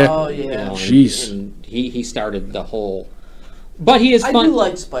nonsense? Yeah. Oh, yeah. Jeez. And he started the whole... But he is fun. I do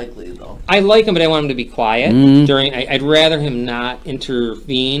like Spike Lee, though. I like him, but I want him to be quiet. I'd rather him not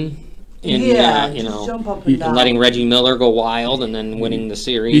intervene in, jump up and down. letting Reggie Miller go wild and then winning the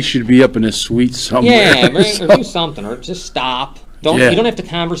series. He should be up in a suite somewhere. Yeah, or do something, or just stop. You don't have to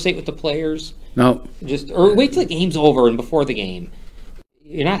conversate with the players. No. Or wait till the game's over and before the game.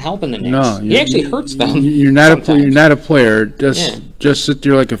 You're not helping the Knicks. No, he actually hurts them. You're not a player. Just sit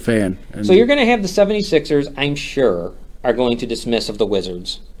there like a fan. So you're going to have the 76ers, I'm sure, are going to dismiss of the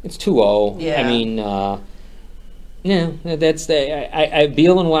Wizards. It's 2-0. Yeah. I mean, that's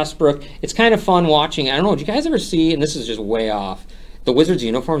Beal and Westbrook. It's kind of fun watching. I don't know. Did you guys ever see? And this is just way off. The Wizards'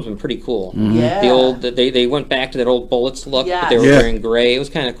 uniforms have been pretty cool. Mm-hmm. Yeah. The old they went back to that old Bullets look, but they were wearing gray. It was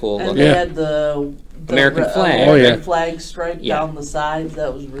kind of cool. And they had the American flag. American flag stripe down the sides.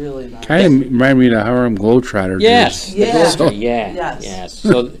 That was really nice. Kind of reminded me of the Harlem Globetrotters. Yes. Yes. Yes.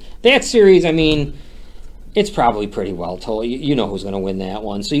 So that series, I mean, it's probably pretty well told. You know who's going to win that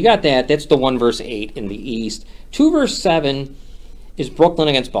one. So you got that. That's the 1 versus 8 in the East. 2 versus 7 is Brooklyn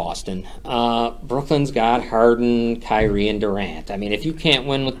against Boston. Brooklyn's got Harden, Kyrie, and Durant. I mean, if you can't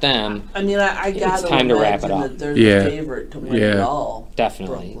win with them, I mean, I got it's time to wrap it up. They're the favorite to win it all.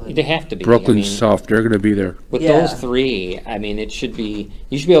 Definitely, Brooklyn. They have to be. Brooklyn's soft. They're going to be there with those three. I mean, you should be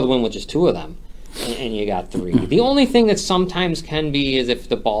able to win with just 2 of them, and you got 3. The only thing that sometimes can be is if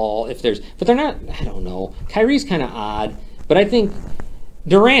but they're not. I don't know. Kyrie's kind of odd, but I think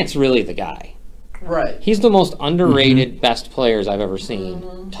Durant's really the guy. Right. He's the most underrated best players I've ever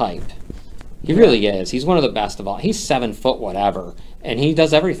seen type. He really is. He's one of the best of all. He's 7 foot whatever, and he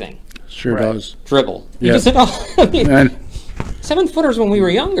does everything. Sure does. Dribble. He does it all. I mean, 7-footers when we were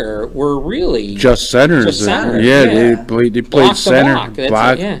younger were really just centers. Yeah, they played center,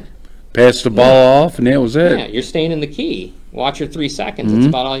 block, pass the ball off, and that was it. Yeah, you're staying in the key. Watch your 3 seconds. That's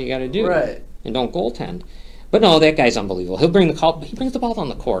about all you got to do. Right. And don't goaltend. But no, that guy's unbelievable. He brings the ball down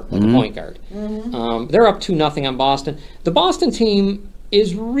the court like a point guard. They're up 2-0 on Boston. The Boston team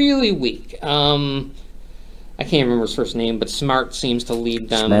is really weak. I can't remember his first name, but Smart seems to lead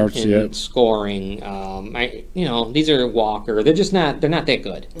them in scoring. These are Walker. They're just not. They're not that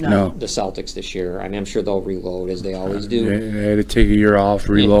good. No. The Celtics this year. I mean, I'm sure they'll reload as they always do. They had to take a year off,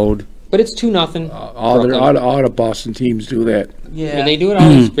 reload. But it's 2-0. All the Boston teams do that. Yeah, and they do it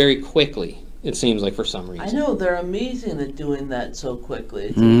always very quickly. It seems like for some reason. I know they're amazing at doing that so quickly.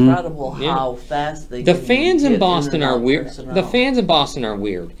 It's incredible how fast they. The fans in Boston are weird. The fans in Boston are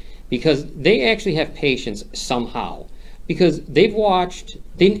weird because they actually have patience somehow because they've watched.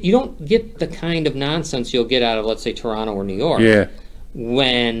 You don't get the kind of nonsense you'll get out of, let's say, Toronto or New York. Yeah.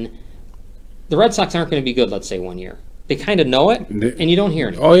 When the Red Sox aren't going to be good, let's say 1 year. They kind of know it, and you don't hear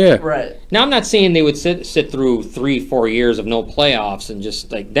anything. Oh, yeah. Right. Now, I'm not saying they would sit through 3-4 years of no playoffs and just,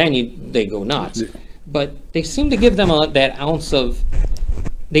 like, then they go nuts. But they seem to give them that ounce of...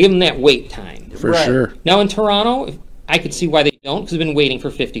 They give them that wait time. For sure. Now, in Toronto, I could see why they don't, because they've been waiting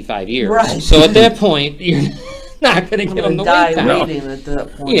for 55 years. Right. So at that point, you're not going to give them the wait time. Waiting at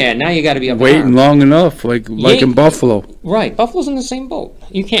that point. Yeah, now you got to be up waiting long enough, like in Buffalo. Right. Buffalo's in the same boat.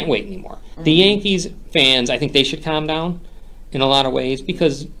 You can't wait anymore. The Yankees fans, I think they should calm down in a lot of ways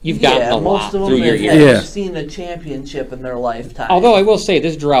because you've gotten a lot through your years. Have seen a championship in their lifetime. Although I will say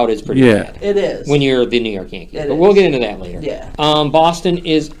this drought is pretty bad. It is. When you're the New York Yankees. But we'll get into that later. Yeah. Boston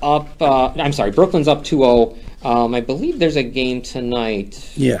is up, Brooklyn's up 2-0. I believe there's a game tonight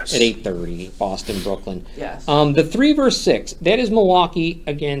at 8:30, Boston, Brooklyn. Yes. The 3 versus 6, that is Milwaukee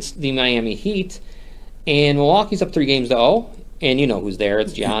against the Miami Heat. And Milwaukee's up 3-0. And you know who's there.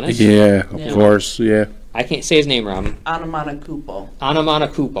 It's Giannis. Yeah, of course, yeah. I can't say his name, Rob. Anamanakupo.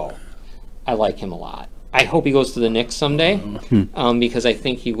 I like him a lot. I hope he goes to the Knicks someday because I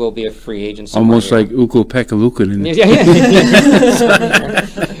think he will be a free agent somewhere. Almost like Uko Pekalukanen.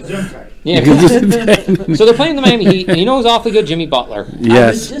 Yeah. So they're playing the Miami Heat, and you know who's awfully good? Jimmy Butler. Yes. I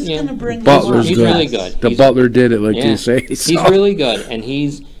was just going to bring Butler's He's good. really good. The Butler did it, like you say. So. He's really good, and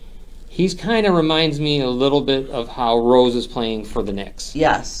he's kind of reminds me a little bit of how Rose is playing for the Knicks.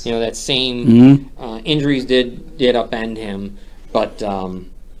 Yes. You know, that same injuries did upend him, but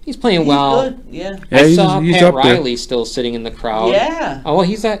he's playing well. Good. Yeah. I saw Pat Riley still sitting in the crowd. Yeah. Oh, well,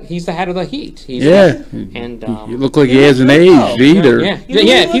 he's the head of the Heat. And you look like he hasn't aged either. Yeah.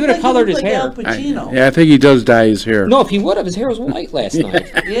 If he would have colored his hair. I think he does dye his hair. No, if he would have, his hair was white last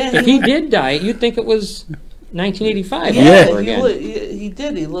night. If he did dye it, you'd think it was 1985. He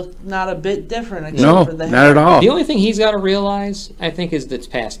did. He looked not a bit different. Except for the hair. Not at all. The only thing he's got to realize, I think, is that's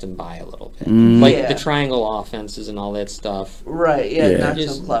passed him by a little bit. Like the triangle offenses and all that stuff. Right. Yeah. Not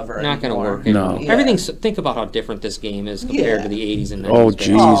so clever. Not going to work. No. Everything's. Think about how different this game is compared to the 80s and 90s. Oh,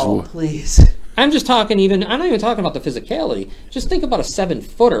 jeez. Oh, please. I'm just talking I'm not even talking about the physicality. Just think about a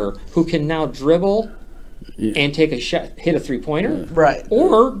 7-footer who can now dribble and take a shot, hit a 3-pointer, right?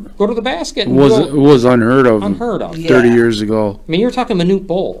 Or go to the basket. It was unheard of. 30 years ago. I mean, you were talking Manute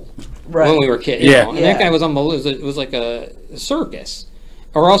Bol when we were kids. You know? And that guy was unbelievable. It was like a circus.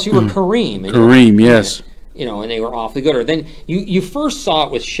 Or else you were Kareem. Kareem, yes. You know, and they were awfully good. Or then you first saw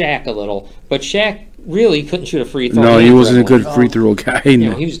it with Shaq a little, but Shaq really couldn't shoot a free throw. No, he wasn't a good free throw guy. You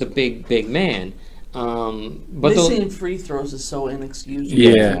know, he was the big man. But missing free throws is so inexcusable.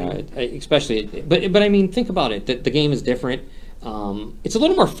 Yeah, especially. But I mean, think about it. The game is different. It's a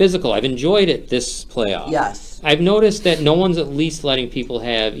little more physical. I've enjoyed it this playoff. Yes. I've noticed that no one's at least letting people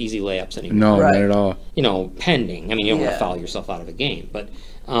have easy layups anymore. No, not at all. You know, pending. I mean, you don't want to foul yourself out of a game. But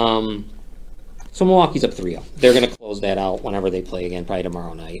so Milwaukee's up 3-0. They're going to close that out whenever they play again, probably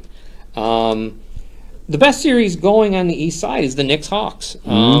tomorrow night. The best series going on the East Side is the Knicks-Hawks.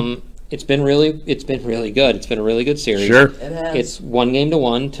 It's been really good. It's been a really good series. Sure. It has. It's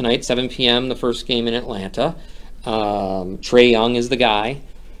 1-1 tonight, 7 p.m. The first game in Atlanta. Trae Young is the guy,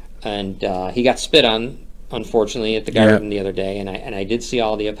 and he got spit on, unfortunately, at the Garden the other day. And I did see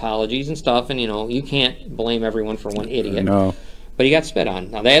all the apologies and stuff. And you know, you can't blame everyone for one idiot. No. But he got spit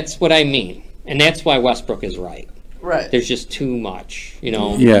on. Now that's what I mean, and that's why Westbrook is right. Right. There's just too much. You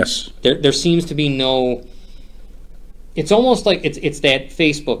know. Yes. There seems to be no. It's almost like it's that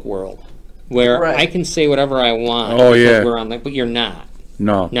Facebook world where I can say whatever I want. Oh yeah. We're on but you're not.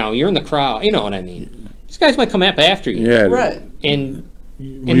 No. No, you're in the crowd. You know what I mean. These guys might come up after you. Yeah. Right. And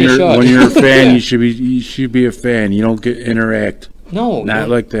when you're a fan, you should be a fan. You don't interact. No. Not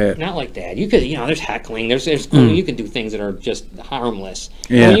like that. Not like that. You could, there's heckling. There's you can do things that are just harmless.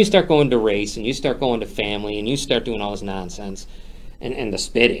 Yeah. When you start going to race and you start going to family and you start doing all this nonsense. And the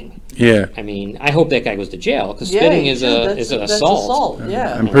spitting. Yeah. I mean, I hope that guy goes to jail because spitting is an assault.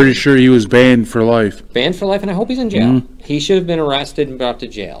 Yeah. I'm pretty sure he was banned for life. Banned for life, and I hope he's in jail. He should have been arrested and brought to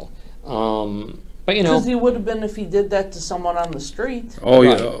jail. But you know, because he would have been if he did that to someone on the street. Oh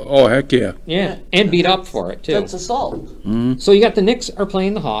yeah. Oh heck yeah. Yeah, and beat up for it too. That's assault. So you got the Knicks are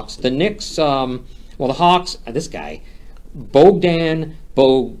playing the Hawks. The Knicks, the Hawks. This guy, Bogdan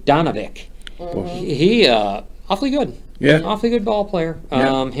Bogdanovic. He awfully good. Yeah. Awfully good ball player.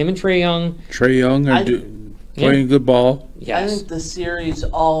 Him and Trae Young. Trae Young are playing good ball. Yes. I think the series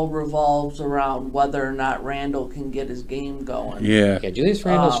all revolves around whether or not Randall can get his game going. Yeah. Yeah, Julius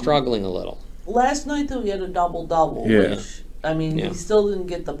Randle's struggling a little. Last night, though, he had a double-double, which, I mean, he still didn't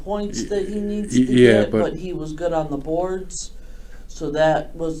get the points that he needs to get, but he was good on the boards. So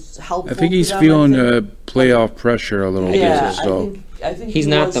that was helpful. I think he's feeling playoff pressure a little bit. So. I think he's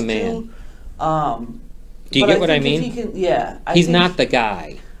not the man. Do you get what I mean? He's not the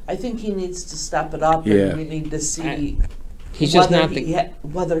guy. I think he needs to step it up, and we need to see he's just not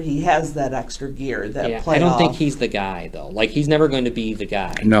whether he has that extra gear. That I don't think he's the guy though. Like he's never going to be the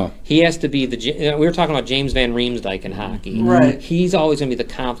guy. No, he has to be the. We were talking about James Van Riemsdyk in hockey. Right. He's always going to be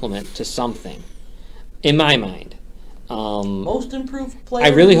the complement to something, in my mind. Most improved player. I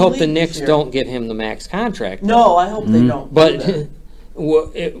really hope the Knicks don't give him the max contract. No, I hope they don't. But.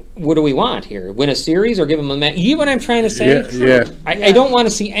 What do we want here? Win a series or give him a match? You know what I'm trying to say? Yeah. I don't want to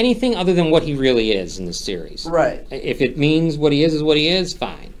see anything other than what he really is in this series. Right. If it means what he is what he is,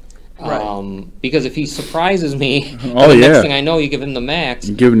 fine. Right. Because if he surprises me, the next thing I know, you give him the max.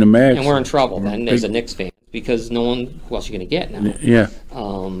 You give him the max. And we're in trouble then as a Knicks fan because no one, who else are you going to get now? Yeah.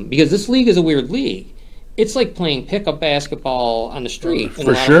 Because this league is a weird league. It's like playing pickup basketball on the street in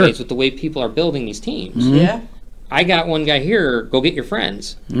a lot of ways with the way people are building these teams. Yeah. I got one guy here, go get your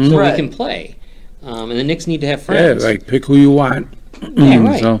friends so we can play. And the Knicks need to have friends. Yeah, like pick who you want. Yeah,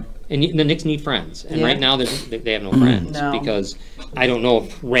 right. And the Knicks need friends. And right now they have no friends because I don't know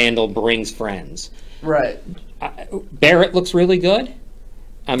if Randall brings friends. Right. Barrett looks really good.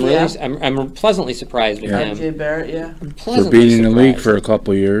 I'm pleasantly surprised with him. Jay Barrett, yeah. For being in the league for a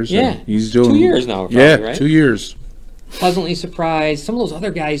couple of years. Yeah. He's doing 2 years now, probably, yeah, right? 2 years. Pleasantly surprised. Some of those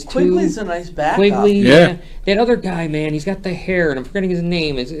other guys, too. Quigley's a nice backup. Quigley, yeah. That other guy, man, he's got the hair, and I'm forgetting his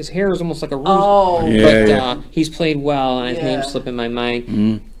name. His hair is almost like a rooster. Oh. Yeah, but he's played well, and his name's slipping my mind.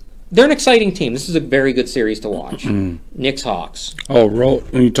 Mm-hmm. They're an exciting team. This is a very good series to watch. Knicks Hawks. Oh,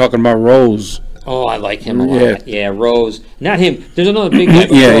 when you're talking about Rose. Oh, I like him a lot. Yeah, Rose. Not him. There's another big guy.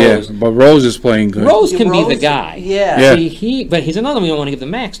 Rose. But Rose is playing good. Rose can be the guy. Yeah. See, but he's another one you don't want to give the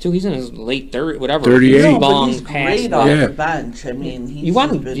max to. He's in his late 30s, whatever. 38. No, long he's past. great off the bench. I mean, he's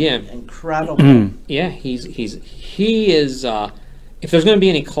been incredible. Yeah, he is. If there's going to be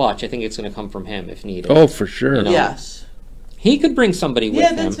any clutch, I think it's going to come from him if needed. Oh, for sure. You know? Yes. He could bring somebody with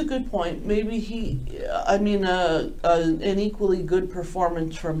him. Yeah, that's a good point. Maybe an equally good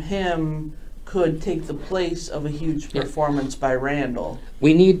performance from him could take the place of a huge performance by Randall.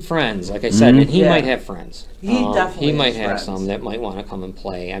 We need friends, like I said, and he might have friends. He definitely might have have some that might want to come and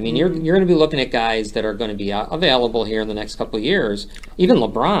play. I mean, you're going to be looking at guys that are going to be available here in the next couple of years. Even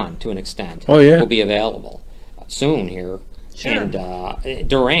LeBron, to an extent, will be available soon here. Sure. And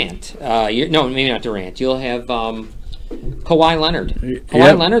Durant. No, maybe not Durant. You'll have Kawhi Leonard.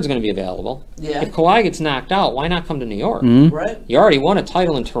 Kawhi Leonard's going to be available. Yeah. If Kawhi gets knocked out, why not come to New York? Right. You already won a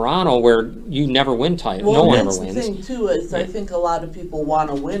title in Toronto where you never win titles. Well, no one ever wins. That's the thing, too, is I think a lot of people want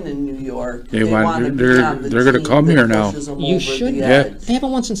to win in New York. They're going to come here now. You should. They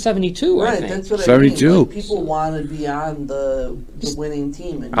haven't won since 72, I think. That's what 72. I mean. Like, people want to be on the winning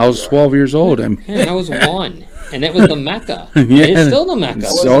team in New I was 12 years old. I was 1. And that was the Mecca. It's still the Mecca.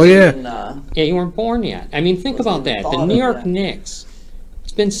 Oh, yeah. Yeah, you weren't born yet. I mean, think about that. The New York Knicks,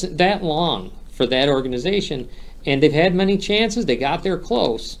 it's been that long for that organization, and they've had many chances. They got there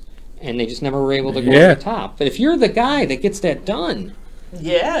close, and they just never were able to go to the top. But if you're the guy that gets that done...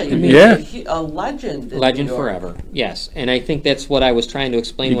 Yeah, a legend. Legend forever, yes. And I think that's what I was trying to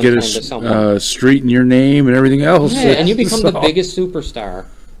explain one time to someone. You get a street in your name and everything else. Yeah, and you become the biggest superstar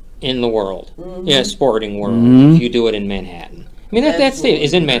in the world, sporting world, if you do it in Manhattan. I mean, that state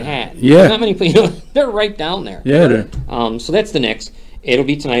is in Manhattan. Yeah. There's not many people. They're right down there. Yeah. So that's the Knicks. It'll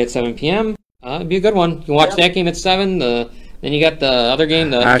be tonight at 7 p.m. It'll be a good one. You can watch that game at 7. Then you got the other game,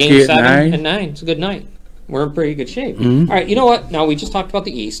 game 7 at 9. It's a good night. We're in pretty good shape. All right, you know what? Now, we just talked about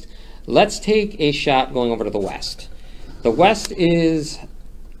the East. Let's take a shot going over to the West. The West is,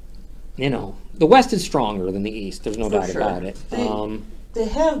 the West is stronger than the East. There's no doubt about it. They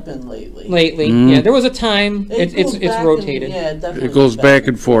have been lately. Yeah. There was a time. It's rotated. It goes back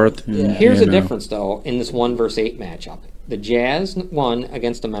and forth. Here's the difference, though, in this 1 versus 8 matchup. The Jazz won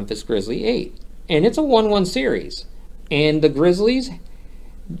against the Memphis Grizzlies 8, and it's a 1-1 series. And the Grizzlies,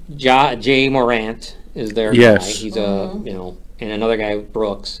 Jay Morant is their guy. He's and another guy,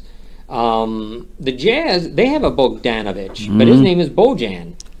 Brooks. The Jazz, they have a Bogdanovic, but his name is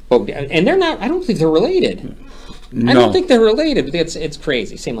Bojan. And they're not. I don't think they're related. No. I don't think they're related, but it's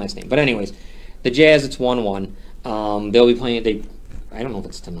crazy. Same last name. But anyways, the Jazz, it's 1-1. They'll be playing. I don't know if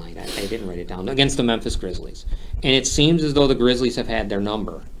it's tonight. I didn't write it down. Against the Memphis Grizzlies, and it seems as though the Grizzlies have had their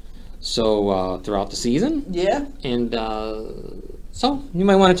number. So throughout the season, and so you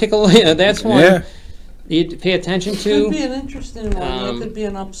might want to take a look. That's one. Yeah. You pay attention to. Could be an interesting one. It could be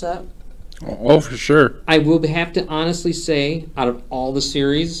an upset. Oh, for sure. I will have to honestly say, out of all the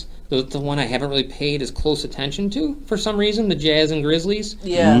series, the one I haven't really paid as close attention to for some reason, the Jazz and Grizzlies.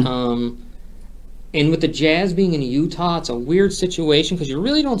 Yeah. And with the Jazz being in Utah, it's a weird situation because you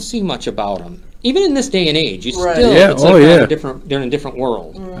really don't see much about them. Even in this day and age, you still it's like they're in a different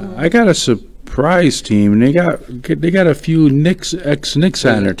world. I got a surprise team, and they got a few ex-Knicks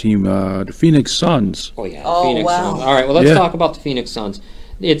on their team, the Phoenix Suns. Oh yeah, Phoenix Suns. All right, well let's talk about the Phoenix Suns.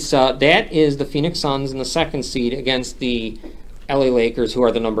 It's that is the Phoenix Suns in the 2nd seed against the LA Lakers, who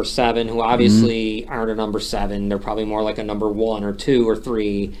are the number 7, who obviously aren't a number 7. They're probably more like a number 1 or 2 or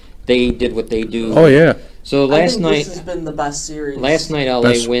 3. They did what they do. Oh yeah. So last night this has been the best series. Last night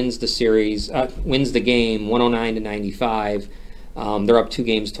LA wins the series, wins the game 109-95. They're up 2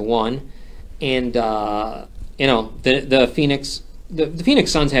 games to 1, and the Phoenix. The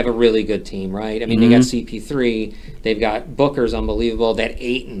Phoenix Suns have a really good team, right? I mean, they got CP3. They've got Booker's unbelievable. That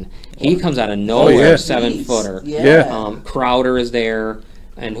Ayton, he comes out of nowhere, 7-footer. Yeah. Crowder is there,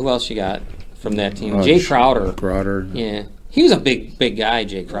 and who else you got from that team? Jay Crowder. Yeah, he was a big guy,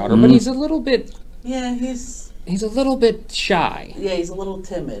 Jay Crowder, but he's a little bit. Yeah, he's a little bit shy. Yeah, he's a little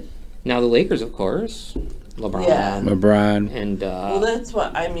timid. Now the Lakers, of course, LeBron, and well, that's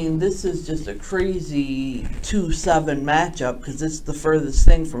what I mean. This is just a crazy 2-7 matchup because it's the furthest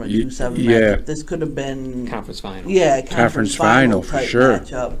thing from a 2-7 matchup. This could have been conference final. Yeah, conference final for sure.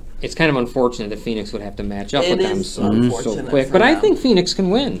 Matchup. It's kind of unfortunate that Phoenix would have to match up with them so quick, but I think Phoenix can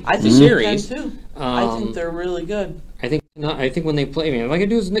win the series. They can too. I think they're really good. I think when they play, I mean, all I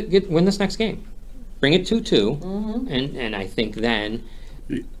do is win this next game, bring it 2-2, and I think then,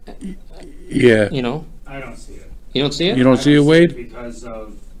 you know, I don't see it. You don't see it? You don't see it, Wade? Because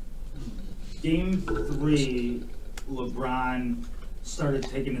of Game 3, LeBron started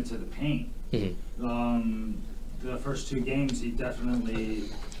taking it to the paint. The first 2 games, he definitely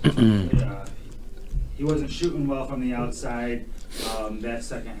he wasn't shooting well from the outside. That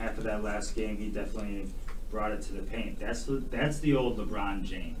second half of that last game, he definitely brought it to the paint. That's the old LeBron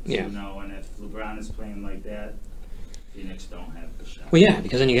James, you know. And if LeBron is playing like that, Phoenix don't have the shot. Well, yeah,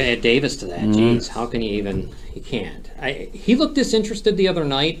 because then you got to add Davis to that. Jeez, how can you even? You can't. He looked disinterested the other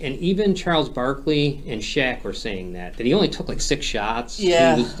night, and even Charles Barkley and Shaq were saying that he only took like 6 shots.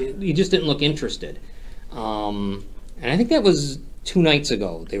 Yeah, he just didn't look interested. And I think that was 2 nights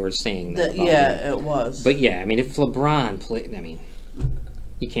ago they were saying that. It was. But yeah, I mean, if LeBron played, I mean,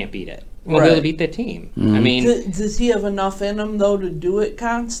 you can't beat it. Well, they'll beat that team. I mean, does he have enough in him though to do it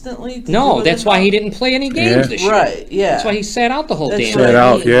constantly? No, that's why he didn't play any games this year. Right? Yeah, that's why he sat out the whole damn. Sat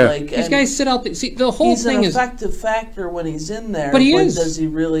out, yeah. Like, these guys sit out. See, the whole thing is. He's an effective factor when he's in there. But he is. Does he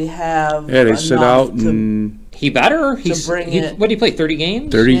really have? Yeah, they sit out and. He better. What did he play? 30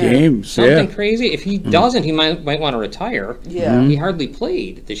 games. 30 games. Something crazy. If he doesn't, he might want to retire. Yeah. He hardly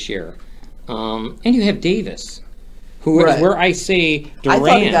played this year. And you have Davis. Who is where I say Durant. I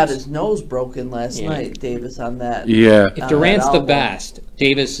thought he got his nose broken last night, Davis, on that. Yeah. If Durant's the best,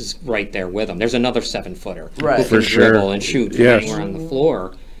 Davis is right there with him. There's another 7-footer who can For dribble sure. and shoot from anywhere on the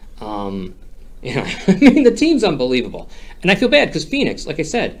floor. You know, I mean, the team's unbelievable. And I feel bad because Phoenix, like I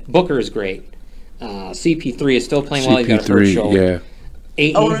said, Booker is great. CP3 is still playing well. He's got a hurt shoulder. Yeah.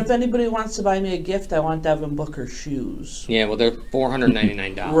 And if anybody wants to buy me a gift, I want Devin Booker shoes. Yeah, well, they're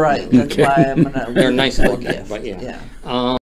 $499. Right, that's why I'm gonna. They're nice looking, but yeah.